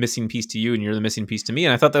 I'm the missing piece to you, and you're the missing piece to me.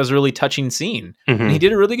 And I thought that was a really touching scene. Mm-hmm. And he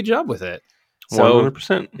did a really good job with it. So,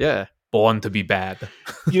 100%. Yeah, born to be bad.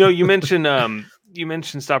 You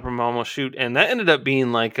mentioned Stop or Mom Will Shoot, and that ended up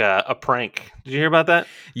being like a prank. Did you hear about that?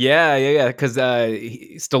 Yeah. Because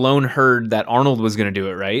Stallone heard that Arnold was going to do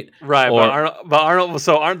it, right? Right. But Arnold.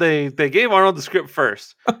 So they gave Arnold the script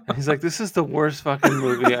first, and he's like, "This is the worst fucking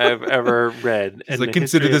movie I've ever read." He's like,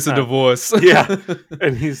 "Consider this a divorce." Yeah.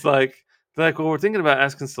 And he's like, "Well, we're thinking about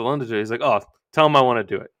asking Stallone to do it." He's like, "Oh, tell him I want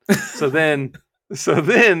to do it." So then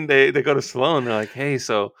they go to Stallone. And they're like, "Hey,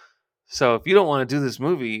 so if you don't want to do this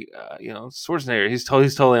movie, Schwarzenegger, he's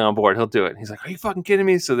totally on board. He'll do it." And he's like, "Are you fucking kidding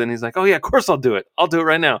me?" So then he's like, "Oh yeah, of course I'll do it. I'll do it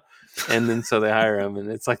right now." And then so they hire him,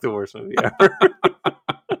 and it's like the worst movie ever.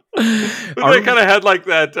 They kind of had like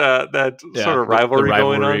that sort of rivalry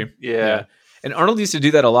going on. Yeah. And Arnold used to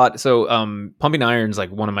do that a lot. So Pumping Iron's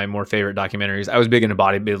like one of my more favorite documentaries. I was big into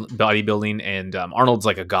bodybuilding, and Arnold's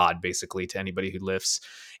like a god basically to anybody who lifts.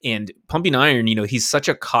 And Pumping Iron, he's such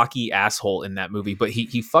a cocky asshole in that movie, but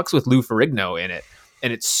he fucks with Lou Ferrigno in it.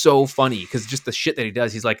 And it's so funny because just the shit that he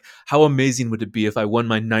does. He's like, how amazing would it be if I won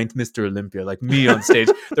my 9th Mr. Olympia, like me on stage?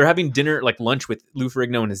 They're having dinner, like lunch with Lou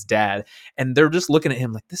Ferrigno and his dad. And they're just looking at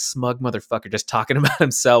him like this smug motherfucker just talking about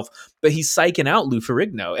himself. But he's psyching out Lou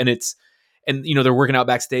Ferrigno. And they're working out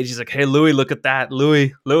backstage. He's like, hey, Louie, look at that.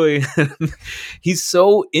 Louie. He's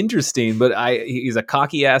so interesting, but he's a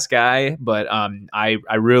cocky ass guy. But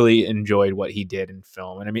I really enjoyed what he did in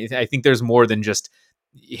film. And I mean, I think there's more than just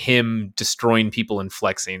him destroying people and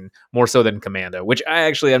flexing, more so than Commando, which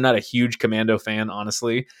I'm not a huge Commando fan,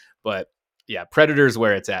 honestly. But yeah, Predator's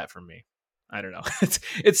where it's at for me. I don't know.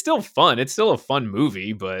 It's still fun. It's still a fun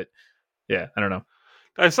movie, but yeah, I don't know.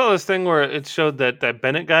 I saw this thing where it showed that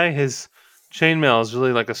Bennett guy, his chainmail is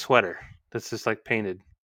really like a sweater that's just like painted.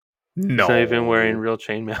 No, he's not even wearing real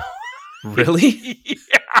chainmail. Really?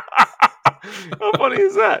 Yeah. How funny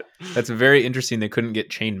is that? That's very interesting. They couldn't get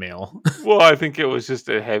chainmail. Well, I think it was just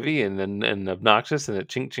a heavy and obnoxious, and it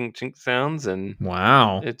chink chink chink sounds, and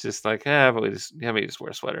wow, it's just like but we just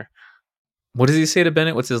wear a sweater. What does he say to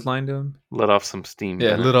Bennett? What's his line to him? Let off some steam.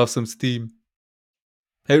 Yeah, Bennett. let off some steam.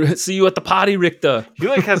 Hey, see you at the party, Richter. He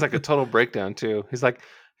has like a total breakdown too. He's like,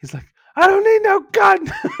 I don't need no gun.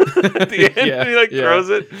 At the end, he throws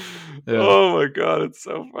it. Yeah. Oh my god, it's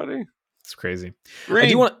so funny. It's crazy.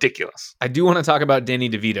 Ridiculous. I do want to talk about Danny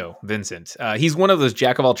DeVito, Vincent. He's one of those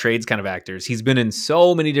jack of all trades kind of actors. He's been in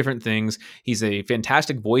so many different things. He's a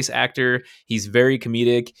fantastic voice actor. He's very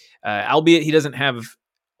comedic, albeit he doesn't have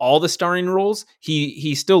all the starring roles.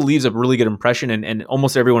 He still leaves a really good impression, and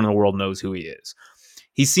almost everyone in the world knows who he is.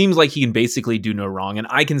 He seems like he can basically do no wrong, and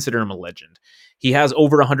I consider him a legend. He has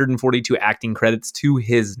over 142 acting credits to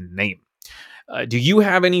his name. Do you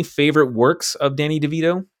have any favorite works of Danny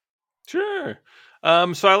DeVito? Sure.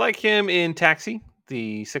 So I like him in Taxi,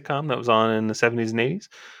 the sitcom that was on in the 70s and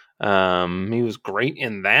 80s. He was great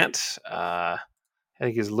in that. I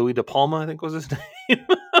think it's Louis De Palma, I think was his name.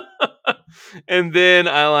 And then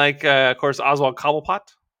I like, of course, Oswald Cobblepot.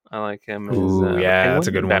 I like him as that's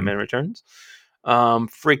a good one. Batman Returns. There's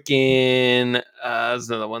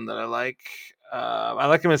another one that I like. I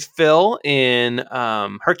like him as Phil in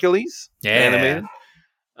Hercules, animated.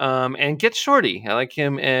 And Get Shorty. I like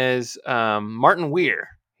him as Martin Weir.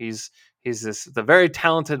 He's the very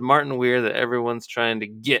talented Martin Weir that everyone's trying to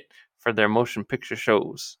get for their motion picture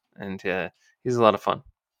shows, and he's a lot of fun.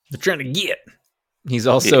 They're trying to get. He's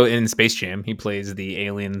also in Space Jam. He plays the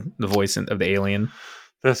alien, the voice of the alien.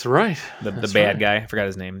 That's right. The bad guy. I forgot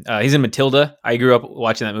his name. He's in Matilda. I grew up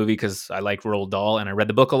watching that movie because I like Roald Dahl and I read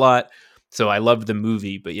the book a lot. So I loved the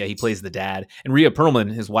movie. But yeah, he plays the dad. And Rhea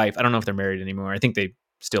Perlman, his wife, I don't know if they're married anymore. I think they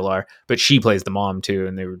still are. But she plays the mom too.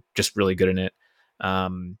 And they were just really good in it.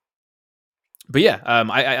 But yeah,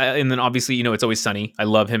 and then obviously, It's Always Sunny. I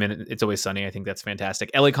love him in It's Always Sunny. I think that's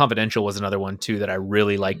fantastic. LA Confidential was another one too that I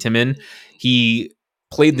really liked him in. He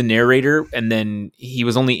played the narrator, and then he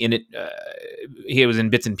was only in it. He was in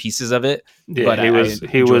bits and pieces of it. Yeah, but he was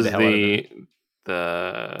the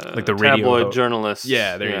like the radio tabloid journalist.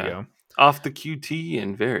 Yeah, there you go. Off the QT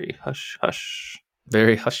and very hush hush.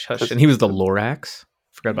 Very hush hush. And he was the Lorax.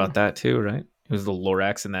 Forgot about that too, right? He was the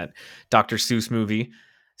Lorax in that Dr. Seuss movie.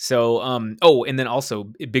 So, and then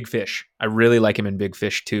also Big Fish. I really like him in Big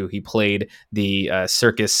Fish too. He played the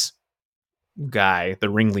circus guy, the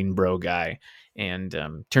Ringling Bro guy, and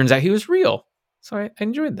turns out he was real. So I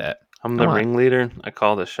enjoyed that. I'm the ringleader. I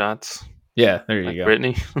call the shots. Yeah, there you go.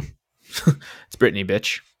 Brittany. It's Brittany,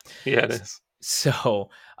 bitch. Yeah, it is. So,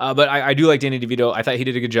 but I do like Danny DeVito. I thought he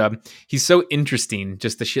did a good job. He's so interesting,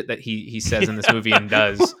 just the shit that he says in this movie and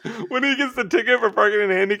does. When he gets the ticket for parking in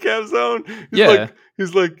a handicap zone,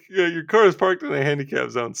 he's like, your car is parked in a handicap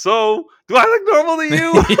zone. So, do I look normal to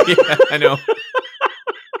you? Yeah, I know.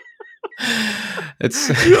 You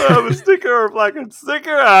don't have a sticker or a blackened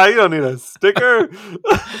sticker? You don't need a sticker.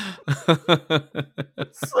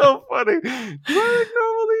 So funny. Do I look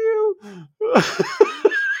normal to you?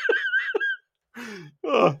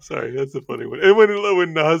 Oh, sorry, that's a funny one. And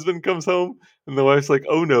when the husband comes home and the wife's like,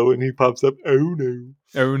 "Oh no," and he pops up, "Oh no,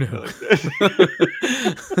 oh no."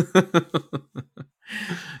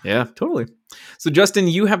 Yeah, totally. So, Justin,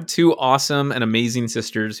 you have two awesome and amazing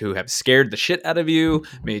sisters who have scared the shit out of you,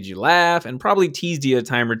 made you laugh, and probably teased you a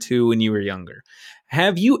time or two when you were younger.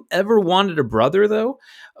 Have you ever wanted a brother, though?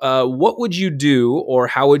 What would you do, or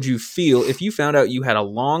how would you feel if you found out you had a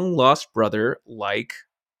long-lost brother like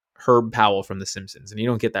Herb Powell from The Simpsons? And you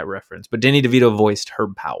don't get that reference, but Danny DeVito voiced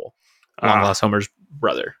Herb Powell, long-lost Homer's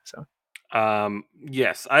brother. So,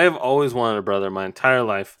 yes, I have always wanted a brother my entire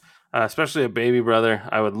life. Especially a baby brother.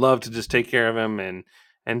 I would love to just take care of him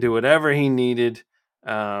and do whatever he needed.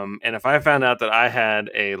 And if I found out that I had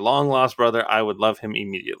a long lost brother, I would love him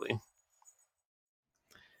immediately.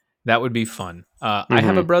 That would be fun. I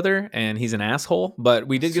have a brother, and he's an asshole, but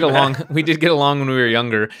we did get along. Smack. We did get along when we were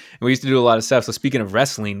younger, and we used to do a lot of stuff. So speaking of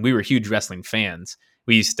wrestling, we were huge wrestling fans.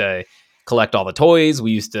 We used to collect all the toys.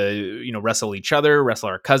 We used to, wrestle each other, wrestle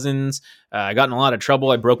our cousins. I got in a lot of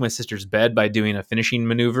trouble. I broke my sister's bed by doing a finishing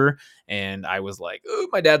maneuver, and I was like, "Oh,"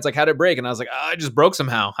 my dad's like, "How'd it break?" And I was like, "I just broke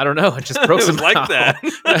somehow. I don't know. It just broke It was somehow." like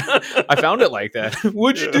that. I found it like that.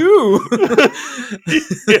 What'd you do?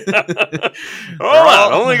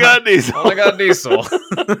 Oh, only got diesel. Only got diesel.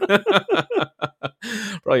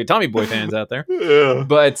 For all you Tommy Boy fans out there. Yeah.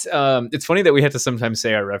 But it's funny that we have to sometimes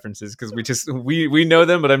say our references because we know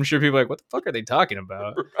them, but I'm sure people are like, what the fuck are they talking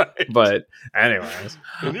about? Right. But anyways.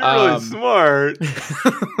 And you're really smart.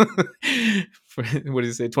 What did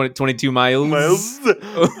you say? 22 miles? Miles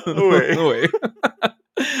away.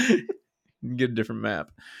 Get a different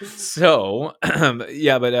map. So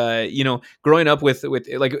yeah, but growing up with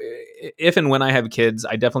like, if and when I have kids,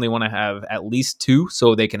 I definitely want to have at least two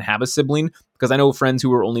so they can have a sibling, because I know friends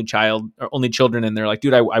who are only children, and they're like,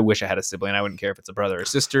 dude, I wish I had a sibling. I wouldn't care if it's a brother or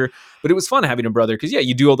sister. But it was fun having a brother because, yeah,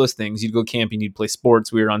 you do all those things. You'd go camping, you'd play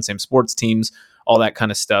sports. We were on same sports teams, all that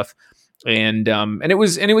kind of stuff. And it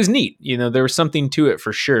was neat. There was something to it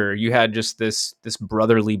for sure. You had just this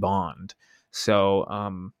brotherly bond.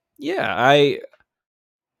 So yeah,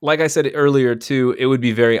 like I said earlier too, it would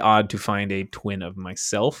be very odd to find a twin of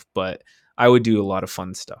myself, but I would do a lot of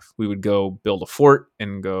fun stuff. We would go build a fort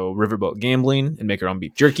and go riverboat gambling and make our own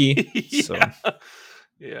beef jerky. Yeah. So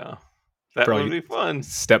Yeah. That Probably would be fun.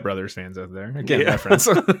 Step Brothers fans out there. Again, Yeah. reference.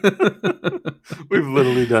 We've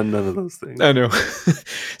literally done none of those things. I know.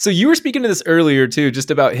 So you were speaking to this earlier too,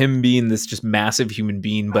 just about him being this just massive human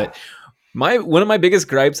being. But one of my biggest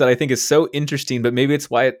gripes that I think is so interesting, but maybe it's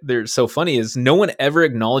why they're so funny, is no one ever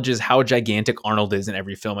acknowledges how gigantic Arnold is in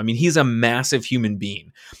every film. I mean, he's a massive human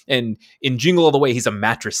being. And in Jingle All the Way, he's a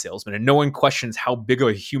mattress salesman, and no one questions how big of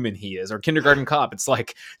a human he is. Or Kindergarten Cop, it's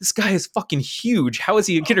like, this guy is fucking huge. How is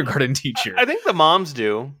he a kindergarten teacher? I think the moms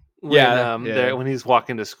do. When, Yeah. when he's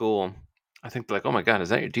walking to school. I think they're like, oh my God, is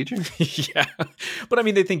that your teacher? Yeah, but I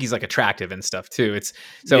mean, they think he's like attractive and stuff too.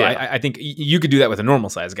 Yeah. I think you could do that with a normal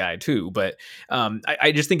sized guy too. But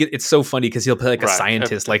I just think it's so funny because he'll play like a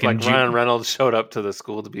scientist, If Ryan Reynolds showed up to the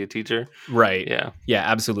school to be a teacher. Right. Yeah. Yeah,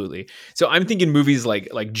 absolutely. So I'm thinking movies like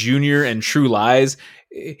Junior and True Lies.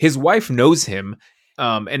 His wife knows him.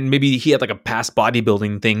 And maybe he had like a past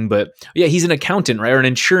bodybuilding thing, but yeah, he's an accountant, right? Or an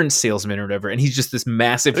insurance salesman or whatever. And he's just this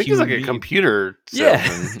massive I think human he's like being. a computer Yeah.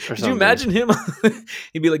 salesman or Could something. you imagine him?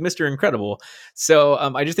 He'd be like Mr. Incredible. So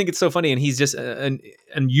I just think it's so funny. And he's just an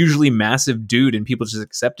unusually massive dude, and people just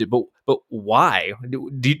accept it. But why?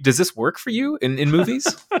 Does this work for you in movies?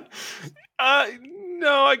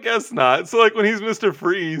 No, I guess not. So like when he's Mr.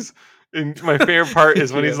 Freeze, and my favorite part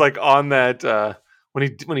is when he's like on that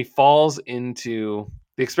when he falls into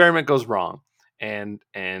the experiment goes wrong, and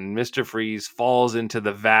Mr. Freeze falls into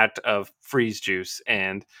the vat of freeze juice,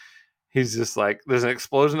 and he's just like, there's an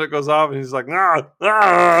explosion that goes off, and he's like,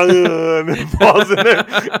 and he falls in there.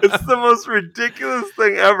 It's the most ridiculous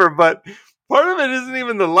thing ever, but part of it isn't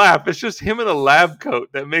even the laugh. It's just him in a lab coat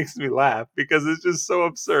that makes me laugh, because it's just so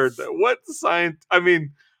absurd that what science, I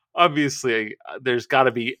mean, obviously there's got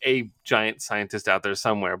to be a giant scientist out there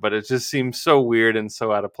somewhere, but it just seems so weird and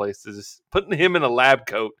so out of place to just putting him in a lab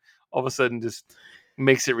coat all of a sudden just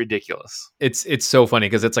makes it ridiculous. It's so funny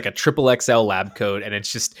because it's like a triple XL lab coat, and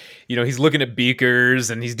it's just, he's looking at beakers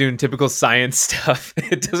and he's doing typical science stuff.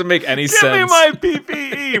 It doesn't make any sense. Give me my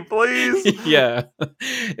PPE, please. Yeah,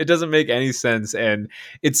 it doesn't make any sense, and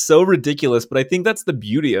it's so ridiculous. But I think that's the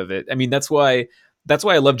beauty of it. I mean, that's why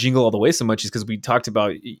I love Jingle All the Way so much, is because we talked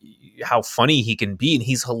about how funny he can be, and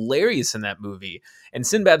he's hilarious in that movie. And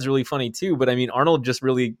Sinbad's really funny too, but I mean, Arnold just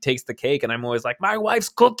really takes the cake, and I'm always like, my wife's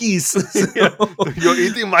cookies. Yeah. You're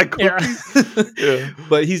eating my cookies? Yeah.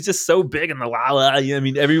 But he's just so big and the I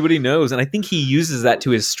mean, everybody knows. And I think he uses that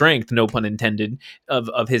to his strength, no pun intended,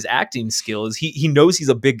 of his acting skills. He knows he's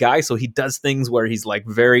a big guy, so he does things where he's like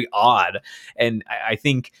very odd. And I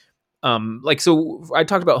think... so I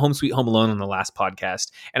talked about Home Sweet Home Alone on the last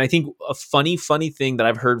podcast, and I think a funny thing that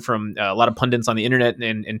I've heard from a lot of pundits on the internet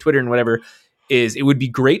and Twitter and whatever is it would be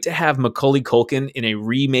great to have Macaulay Culkin in a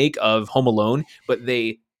remake of Home Alone, but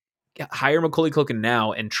they hire Macaulay Culkin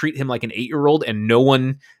now and treat him like an 8-year-old, and no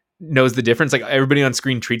one knows the difference. Like, everybody on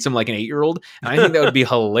screen treats him like an 8-year-old, and I think that would be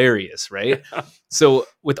hilarious, right? Yeah. So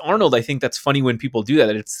with Arnold, I think that's funny when people do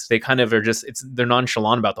that. They kind of are just, they're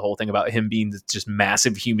nonchalant about the whole thing about him being this just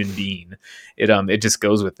massive human being. It just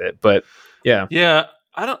goes with it. But yeah. Yeah.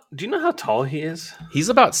 Do you know how tall he is? He's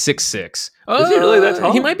about 6'6". Is he really that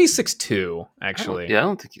tall? He might be 6'2", actually. I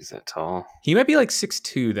don't think he's that tall. He might be like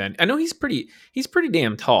 6'2" then. I know he's pretty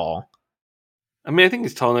damn tall. I mean, I think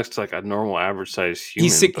he's tall next to like a normal average size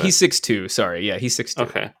human. He's 6'2". Sorry, yeah, he's 6'2".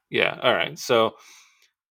 Okay, yeah, all right. So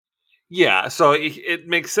yeah, so it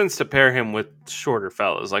makes sense to pair him with shorter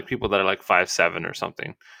fellas, like people that are like 5'7" or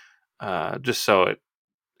something. Just so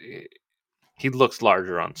he looks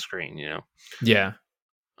larger on screen, you know. Yeah.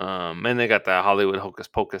 And they got the Hollywood hocus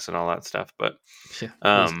pocus and all that stuff, but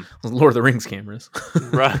those Lord of the Rings cameras,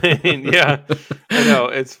 right? Yeah, I know.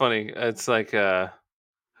 It's funny. It's like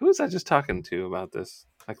who was I just talking to about this?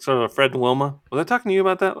 Like sort of a Fred and Wilma. Was I talking to you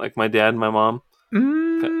about that? Like my dad and my mom.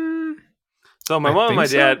 So my mom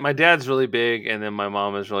and my dad's really big, and then my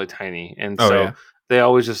mom is really tiny, and they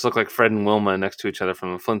always just look like Fred and Wilma next to each other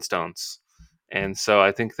from the Flintstones. And so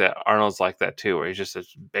I think that Arnold's like that too, where he's just a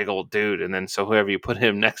big old dude, and then so whoever you put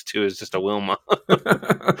him next to is just a Wilma.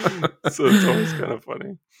 So it's always kind of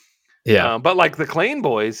funny. Yeah, but like the Klain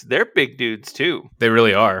boys, they're big dudes too. They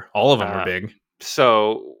really are. All of them are big.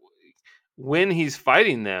 So when he's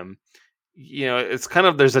fighting them, you know, it's kind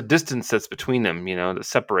of there's a distance that's between them, you know, that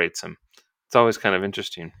separates them. It's always kind of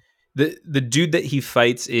interesting. The dude that he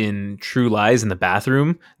fights in True Lies in the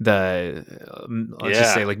bathroom, let's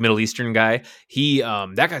just say like Middle Eastern guy, he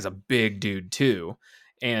that guy's a big dude too.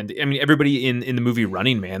 And I mean, everybody in the movie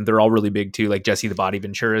Running Man, they're all really big too. Like Jesse the Body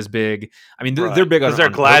Ventura is big. I mean, they're big because they're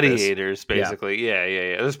gladiators, basically. Yeah.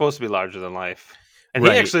 They're supposed to be larger than life. And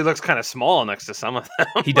he actually looks kind of small next to some of them.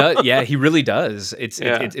 He does. Yeah, he really does.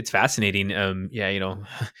 It's fascinating. You know,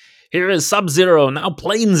 here is Sub-Zero, now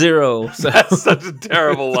Plane Zero. So, that's such a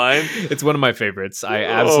terrible line. It's one of my favorites. I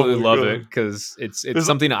absolutely love it because it's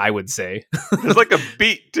something I would say. There's like a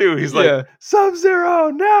beat too. He's like,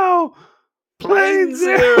 Sub-Zero, now Plane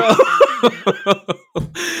Zero.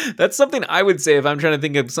 That's something I would say if I'm trying to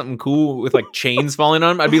think of something cool with like chains falling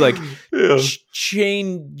on him. I'd be like,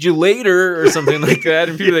 Chain-julator or something like that.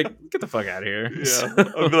 And people be like, get the fuck out of here. Yeah.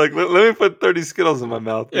 I'd be like, let me put 30 Skittles in my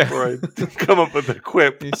mouth before I come up with a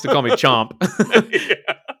quip. He used to call me Chomp.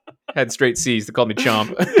 Had straight C's to call me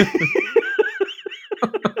Chomp.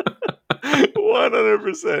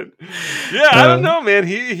 100%. Yeah, I don't know, man.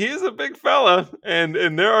 He's a big fella, and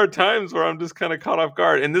there are times where I'm just kind of caught off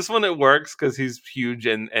guard. And this one it works because he's huge,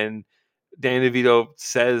 and Danny DeVito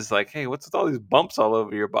says like, "Hey, what's with all these bumps all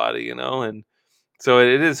over your body?" You know, and so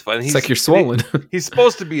it is fun. It's like you're swollen. He's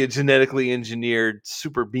supposed to be a genetically engineered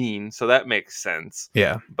super being, so that makes sense.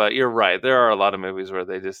 Yeah, but you're right. There are a lot of movies where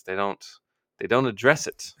they don't address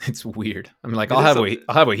it. It's weird. I'm like, I'll have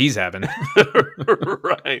what he's having.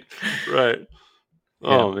 Right.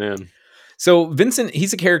 Oh man. So Vincent,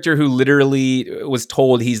 he's a character who literally was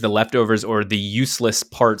told he's the leftovers or the useless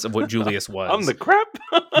parts of what Julius was. I'm the crap.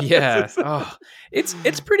 Yeah. Oh,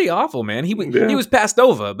 it's pretty awful, man. He was passed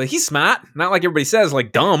over, but he's smart. Not like everybody says,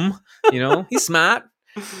 like dumb. You know, he's smart.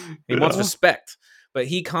 He wants respect, but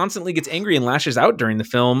he constantly gets angry and lashes out during the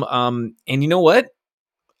film. And you know what?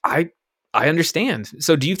 I understand.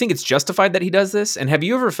 So do you think it's justified that he does this? And have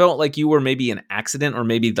you ever felt like you were maybe an accident or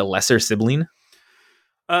maybe the lesser sibling?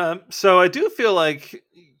 So I do feel like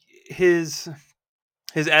his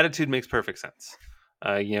attitude makes perfect sense.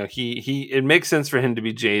 You know, it makes sense for him to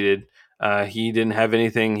be jaded. He didn't have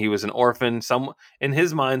anything. He was an orphan. In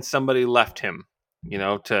his mind, somebody left him, you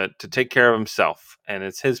know, to take care of himself, and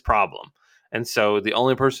it's his problem. And so the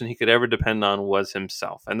only person he could ever depend on was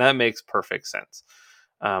himself, and that makes perfect sense.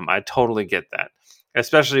 I totally get that,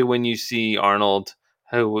 especially when you see Arnold,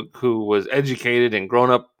 who was educated and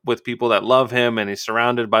grown up with people that love him, and he's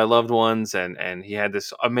surrounded by loved ones, and he had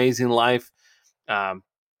this amazing life.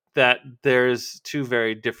 That there's two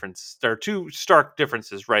stark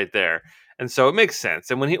differences right there, and so it makes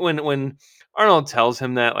sense. And when Arnold tells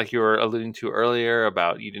him that, like you were alluding to earlier,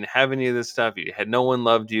 about you didn't have any of this stuff, you had no one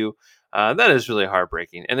loved you, that is really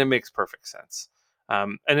heartbreaking, and it makes perfect sense.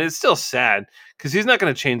 And it's still sad because he's not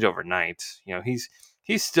going to change overnight. You know,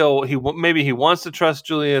 maybe he wants to trust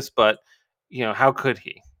Julius, but you know, how could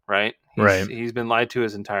he? Right. He's been lied to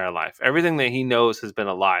his entire life. Everything that he knows has been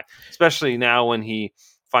a lie, especially now when he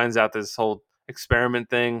finds out this whole experiment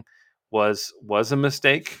thing was a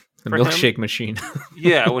mistake. The milkshake machine.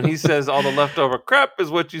 Yeah, when he says all the leftover crap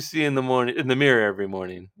is what you see in the mirror every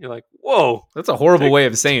morning. You're like, whoa. That's a horrible way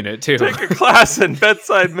of saying it, too. Take a class in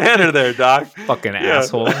bedside manner there, Doc. Fucking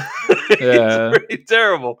asshole. Yeah. It's pretty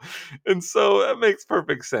terrible. And so that makes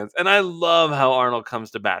perfect sense. And I love how Arnold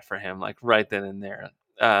comes to bat for him, like right then and there.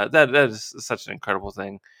 That is such an incredible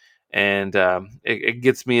thing. And it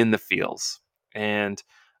gets me in the feels. And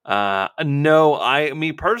No,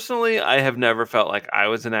 me personally, I have never felt like I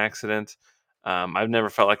was an accident. I've never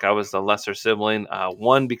felt like I was the lesser sibling.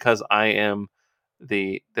 One, because I am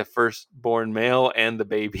the firstborn male and the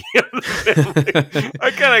baby of the family.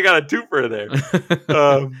 I kind of got a twofer there.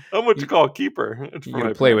 I'm what you You, call a keeper you for get to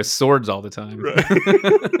my play with parents. swords all the time.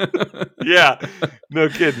 Right. Yeah, no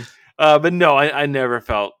kidding. But no, I never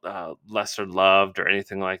felt lesser loved or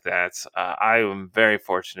anything like that. I am very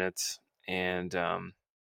fortunate, and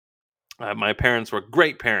my parents were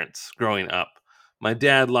great parents growing up. My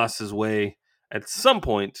dad lost his way at some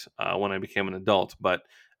point when I became an adult, but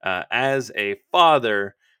as a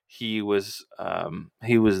father, he was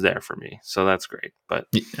there for me, so that's great. But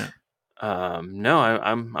Yeah. no,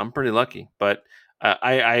 I'm pretty lucky. But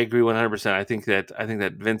I agree 100%. I think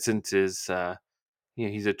that Vincent is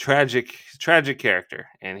he's a tragic character,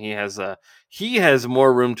 and he has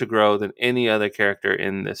more room to grow than any other character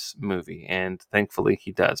in this movie, and thankfully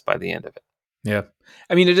he does by the end of it. Yeah.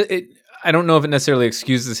 I mean, I don't know if it necessarily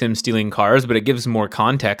excuses him stealing cars, but it gives more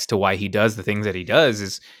context to why he does the things that he does.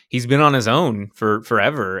 Is he's been on his own for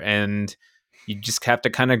forever, and you just have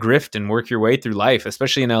to kind of grift and work your way through life,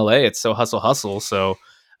 especially in LA. It's so hustle. So,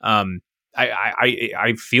 um,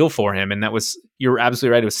 I feel for him, and you're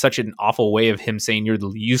absolutely right. It was such an awful way of him saying you're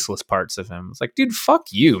the useless parts of him. It's like, dude, fuck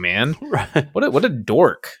you, man. Right. What a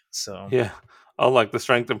dork. So Yeah. Unlike the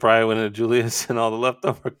strength and pride went into Julius and all the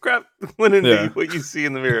leftover crap went into yeah, what you see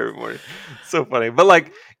in the mirror every morning. So funny. But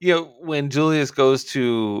like, when Julius goes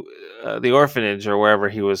to the orphanage or wherever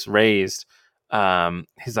he was raised,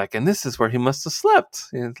 he's like, and this is where he must have slept.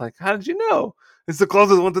 And it's like, how did you know? It's the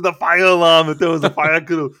closest one to the fire alarm. If there was a fire, I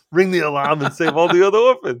could ring the alarm and save all the other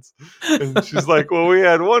orphans. And she's like, well, we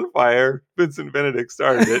had one fire. Vincent Benedict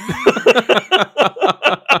started it.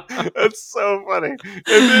 That's so funny. And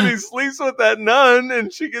then he sleeps with that nun,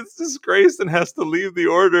 and she gets disgraced and has to leave the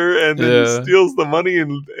order, and then he yeah. steals the money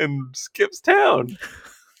and skips town.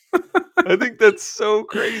 I think that's so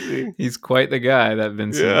crazy. He's quite the guy, that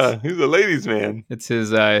Vincent. Yeah, he's a ladies' man. It's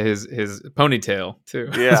his ponytail too.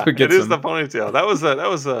 That's Yeah, what it gets is the him. ponytail. That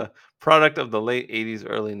was a product of the late '80s,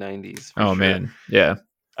 early '90s for Oh sure. man, yeah,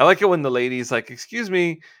 I like it when the ladies like, "Excuse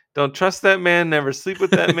me, don't trust that man, never sleep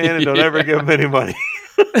with that man, and don't ever give yeah. him any money."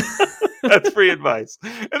 That's free advice,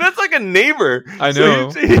 and that's like a neighbor. I So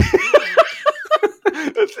know.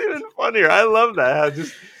 that's even funnier. I love that. How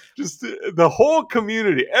just the whole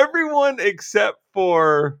community, everyone except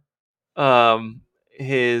for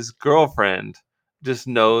his girlfriend, just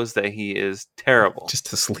knows that he is terrible.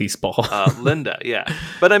 Just a sleazeball. Linda, yeah.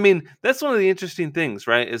 But I mean, that's one of the interesting things,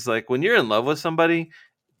 right? Is like when you're in love with somebody,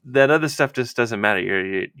 that other stuff just doesn't matter.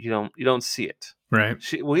 You don't see it. Right.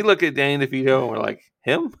 We look at Danny DeVito and we're like,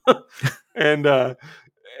 him, and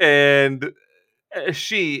and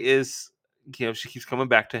she is, she keeps coming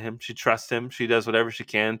back to him. She trusts him. She does whatever she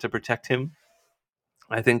can to protect him.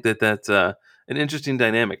 I think that that's an interesting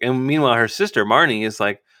dynamic. And meanwhile, her sister Marnie is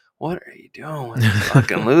like, "What are you doing with this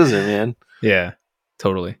fucking loser, man?" Yeah,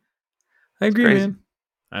 totally. I It's agree, crazy. man.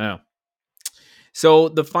 I know. So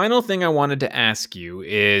the final thing I wanted to ask you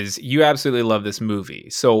is, you absolutely love this movie.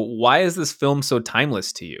 So why is this film so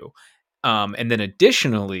timeless to you? And then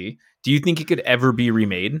additionally, do you think it could ever be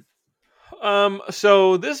remade?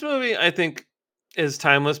 So this movie, I think, is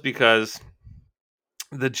timeless because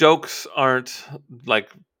the jokes aren't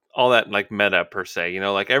like all that like meta per se.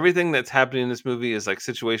 Like everything that's happening in this movie is like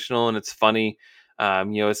situational and it's funny.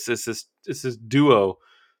 It's this duo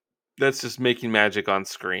that's just making magic on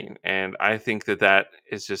screen, and I think that that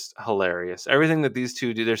is just hilarious. Everything that these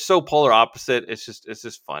two do, they're so polar opposite. It's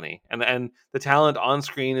just funny, and the talent on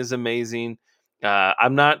screen is amazing.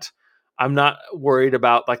 I'm not worried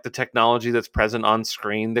about like the technology that's present on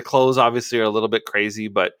screen. The clothes obviously are a little bit crazy,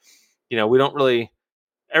 but we don't really,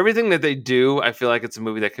 everything that they do, I feel like it's a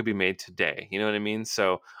movie that could be made today. You know what I mean?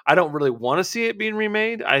 So I don't really want to see it being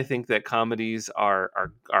remade. I think that comedies are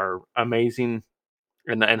amazing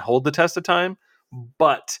and hold the test of time.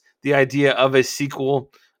 But the idea of a sequel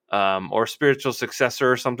or spiritual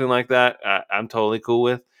successor or something like that, I'm totally cool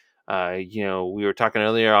with. We were talking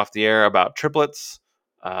earlier off the air about triplets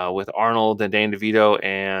with Arnold and Dan DeVito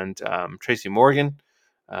and Tracy Morgan.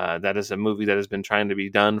 That is a movie that has been trying to be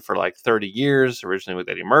done for like 30 years, originally with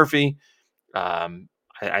Eddie Murphy.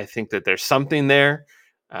 I think that there's something there.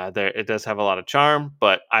 There, it does have a lot of charm,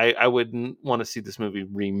 but I wouldn't want to see this movie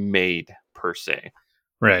remade per se.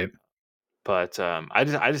 Right. But I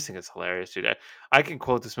just think it's hilarious, dude. I can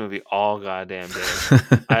quote this movie all goddamn day.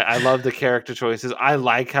 I love the character choices. I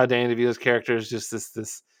like how Danny DeVito's character is just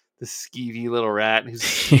this skeevy little rat who's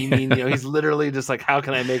scheming. Yeah. He's literally just like, how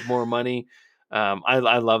can I make more money? I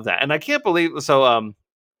love that, and I can't believe so.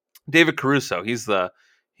 David Caruso. He's the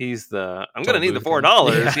I'm gonna need the Toll booth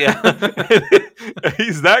 $4. guy. Yeah.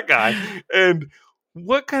 He's that guy. And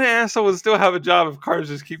what kind of asshole would still have a job if cars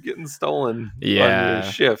just keep getting stolen on your Yeah.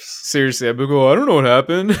 shifts? Seriously, I would go, I don't know what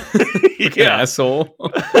happened. Fucking Yeah. asshole.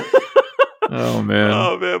 Oh man.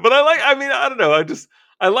 Oh man, but I don't know.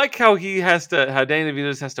 I like how how Danny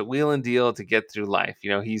DeVito has to wheel and deal to get through life.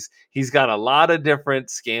 You know, he's got a lot of different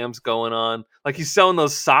scams going on. Like he's selling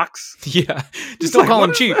those socks. Yeah. He's Just don't like, call "What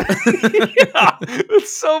him is cheap. that?" Yeah,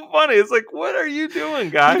 it's so funny. It's like, what are you doing, Where'd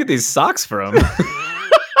you guy? get these socks from?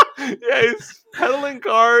 Yeah, he's peddling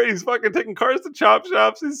car. He's fucking taking cars to chop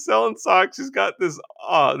shops. He's selling socks. He's got this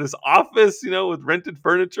office, with rented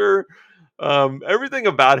furniture. Everything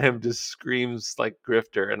about him just screams like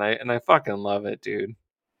grifter, and I fucking love it, dude.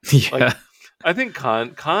 Like, Yeah. I think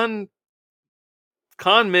con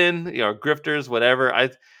men, grifters, whatever.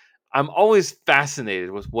 I'm always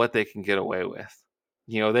fascinated with what they can get away with.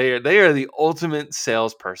 They are the ultimate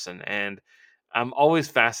salesperson, and I'm always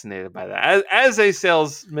fascinated by that. As a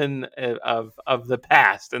salesman of the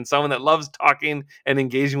past, and someone that loves talking and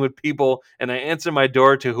engaging with people, and I answer my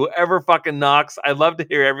door to whoever fucking knocks. I love to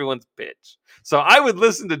hear everyone's pitch. So I would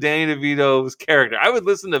listen to Danny DeVito's character. I would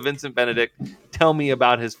listen to Vincent Benedict tell me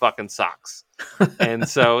about his fucking socks. And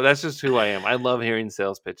so that's just who I am. I love hearing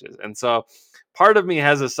sales pitches. And so part of me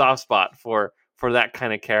has a soft spot for that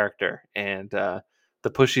kind of character and the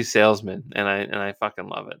pushy salesman, and I fucking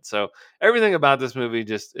love it. So everything about this movie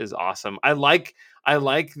just is awesome. I like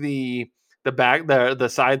the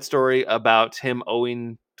side story about him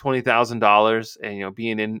owing $20,000 and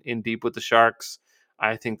being in deep with the sharks.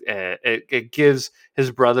 I think it gives his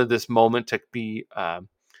brother this moment to be a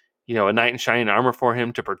knight in shining armor for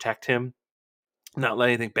him, to protect him, not let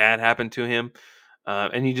anything bad happen to him.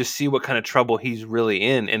 And you just see what kind of trouble he's really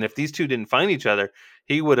in. And if these two didn't find each other,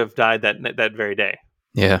 he would have died that very day.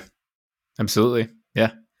 Yeah. Absolutely.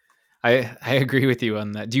 Yeah. I agree with you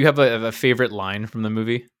on that. Do you have a favorite line from the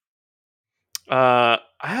movie? I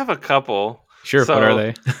have a couple. Sure. What are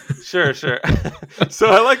they? Sure. So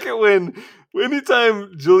I like it when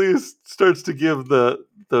anytime Julius starts to give the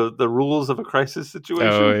rules of a crisis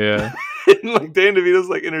situation. Oh yeah. And like Dan DeVito's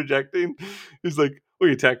like interjecting. He's like, "Well,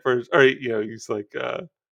 you attack first." Or he's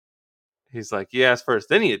like, "You ask first,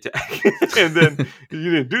 then you attack," and then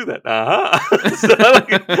you didn't do that. So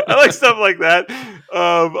I like stuff like that.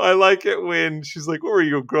 I like it when she's like, "What were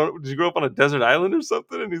you? Did you grow up on a desert island or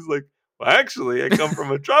something?" And he's like, "Well, actually, I come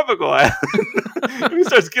from a tropical island." And he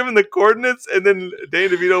starts giving the coordinates, and then Danny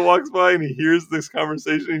DeVito walks by and he hears this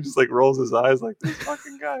conversation. He just like rolls his eyes like, "This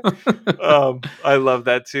fucking guy." I love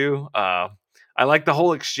that too. I like the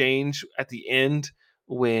whole exchange at the end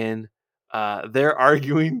when they're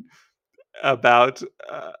arguing about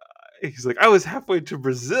he's like, "I was halfway to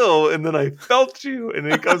Brazil and then I felt you," and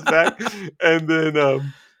then he comes back and then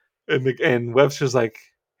and Webster's like,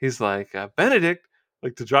 he's like, "Benedict,"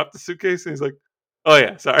 like to drop the suitcase, and he's like, "Oh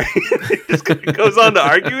yeah, sorry." He just goes on to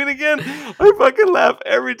arguing again. I fucking laugh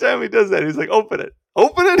every time he does that. He's like, "Open it."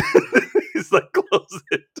 He's like, "Close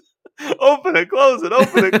it." Open it, close it,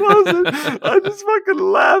 open it, close it. I just fucking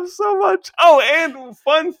laugh so much. Oh, and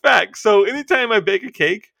fun fact. So anytime I bake a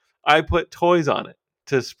cake, I put toys on it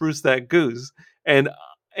to spruce that goose. And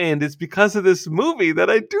it's because of this movie that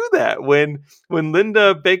I do that. When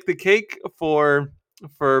Linda baked the cake for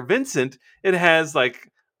Vincent, it has like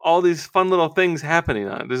all these fun little things happening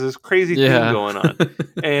on it. There's this crazy theme going on.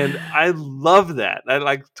 And I love that. I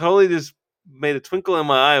like totally just made a twinkle in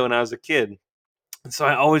my eye when I was a kid. And so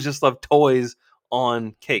I always just love toys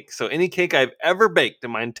on cake. So any cake I've ever baked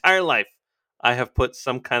in my entire life, I have put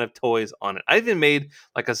some kind of toys on it. I even made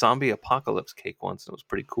like a zombie apocalypse cake once, and it was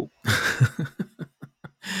pretty cool.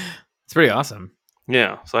 It's pretty awesome.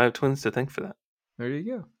 Yeah, so I have twins to thank for that. There you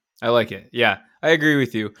go. I like it. Yeah, I agree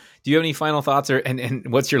with you. Do you have any final thoughts,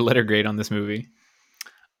 and what's your letter grade on this movie?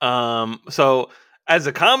 So as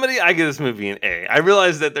a comedy, I give this movie an A. I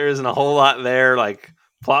realize that there isn't a whole lot there, like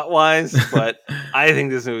plot wise, but I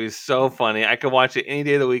think this movie is so funny. I could watch it any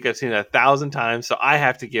day of the week. I've seen it 1,000 times, so I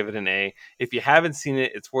have to give it an A. If you haven't seen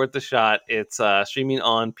it, it's worth the shot. It's streaming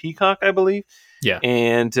on Peacock, I believe. Yeah,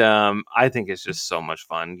 and I think it's just so much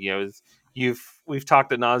fun. We've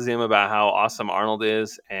talked ad nauseum about how awesome Arnold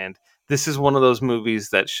is, and this is one of those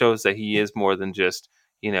movies that shows that he is more than just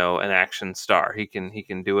an action star. He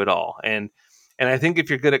can do it all, and I think if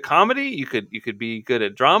you're good at comedy, you could be good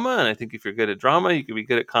at drama. And I think if you're good at drama, you could be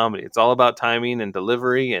good at comedy. It's all about timing and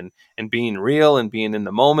delivery and being real and being in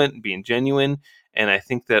the moment and being genuine. And I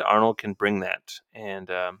think that Arnold can bring that. And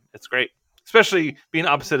it's great, especially being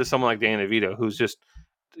opposite of someone like Danny DeVito, who's just,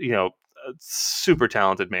 a super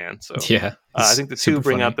talented man. So Yeah, I think the two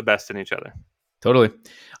bring out the best in each other. Totally.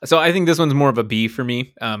 So I think this one's more of a B for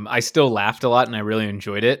me. I still laughed a lot and I really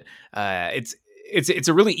enjoyed it. It's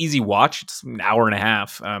a really easy watch. It's an hour and a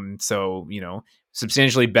half. So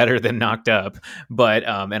substantially better than Knocked Up, but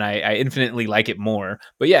and I infinitely like it more.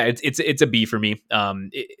 But yeah, it's a B for me.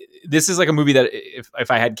 This is like a movie that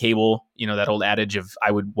if I had cable, that old adage of I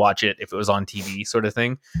would watch it if it was on TV sort of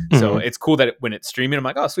thing. Mm-hmm. So it's cool that when it's streaming, I'm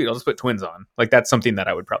like, oh sweet, I'll just put Twins on. Like that's something that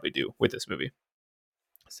I would probably do with this movie.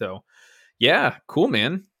 So yeah, cool,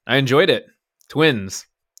 man. I enjoyed it. Twins,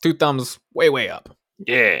 2 thumbs way up.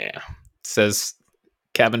 Yeah, says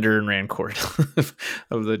Cavender and Rancourt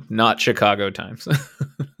of the not Chicago times.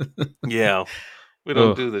 Yeah, we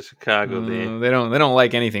don't do the Chicago thing. They don't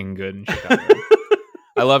like anything good in Chicago.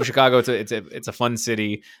 I love Chicago. It's a fun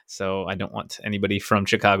city, so I don't want anybody from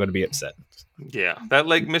Chicago to be upset. Yeah, that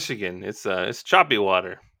Lake Michigan, it's choppy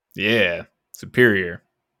water. Yeah, Superior.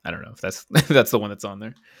 I don't know if that's the one that's on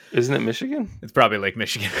there. Isn't it Michigan? It's probably Lake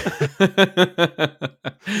Michigan. One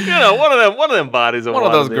of them bodies of one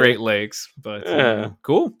water. Of those Great Lakes. But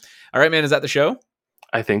cool. All right, man. Is that the show?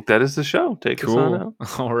 I think that is the show. Take us on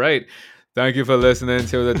out. All right. Thank you for listening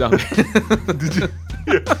to the dump.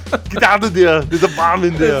 Get out of there. There's a bomb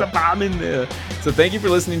in there. There's a bomb in there. So thank you for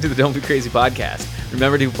listening to the Don't Be Crazy podcast.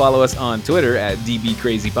 Remember to follow us on Twitter at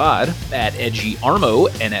DBCrazyPod, at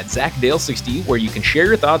EdgyArmo, and at ZachDale60, where you can share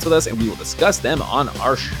your thoughts with us and we will discuss them on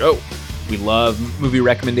our show. We love movie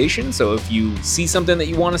recommendations, so if you see something that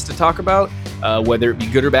you want us to talk about, whether it be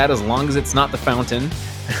good or bad, as long as it's not The Fountain,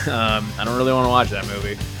 I don't really want to watch that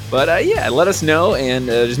movie. But let us know and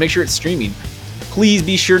just make sure it's streaming. Please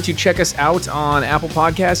be sure to check us out on Apple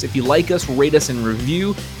Podcasts. If you like us, rate us and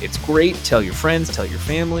review. It's great. Tell your friends, tell your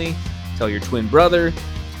family, tell your twin brother.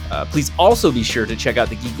 Please also be sure to check out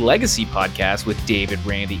the Geek Legacy podcast with David,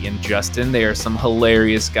 Randy, and Justin. They are some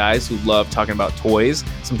hilarious guys who love talking about toys.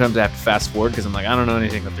 Sometimes I have to fast forward because I'm like, I don't know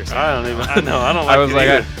anything that they're saying. I don't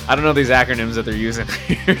I don't know these acronyms that they're using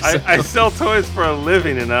here. So. I sell toys for a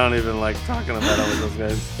living and I don't even like talking about it with those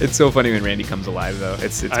guys. It's so funny when Randy comes alive though.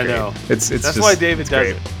 It's great. I know. That's just why David does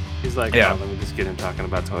great. it. He's like, let me just get him talking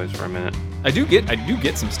about toys for a minute. I do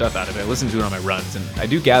get some stuff out of it. I listen to it on my runs, and I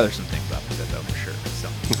do gather some things off of it, though, for sure. So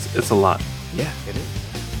it's a lot. Yeah, it is.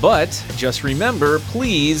 But just remember,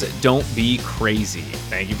 please don't be crazy.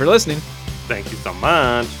 Thank you for listening. Thank you so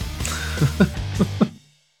much.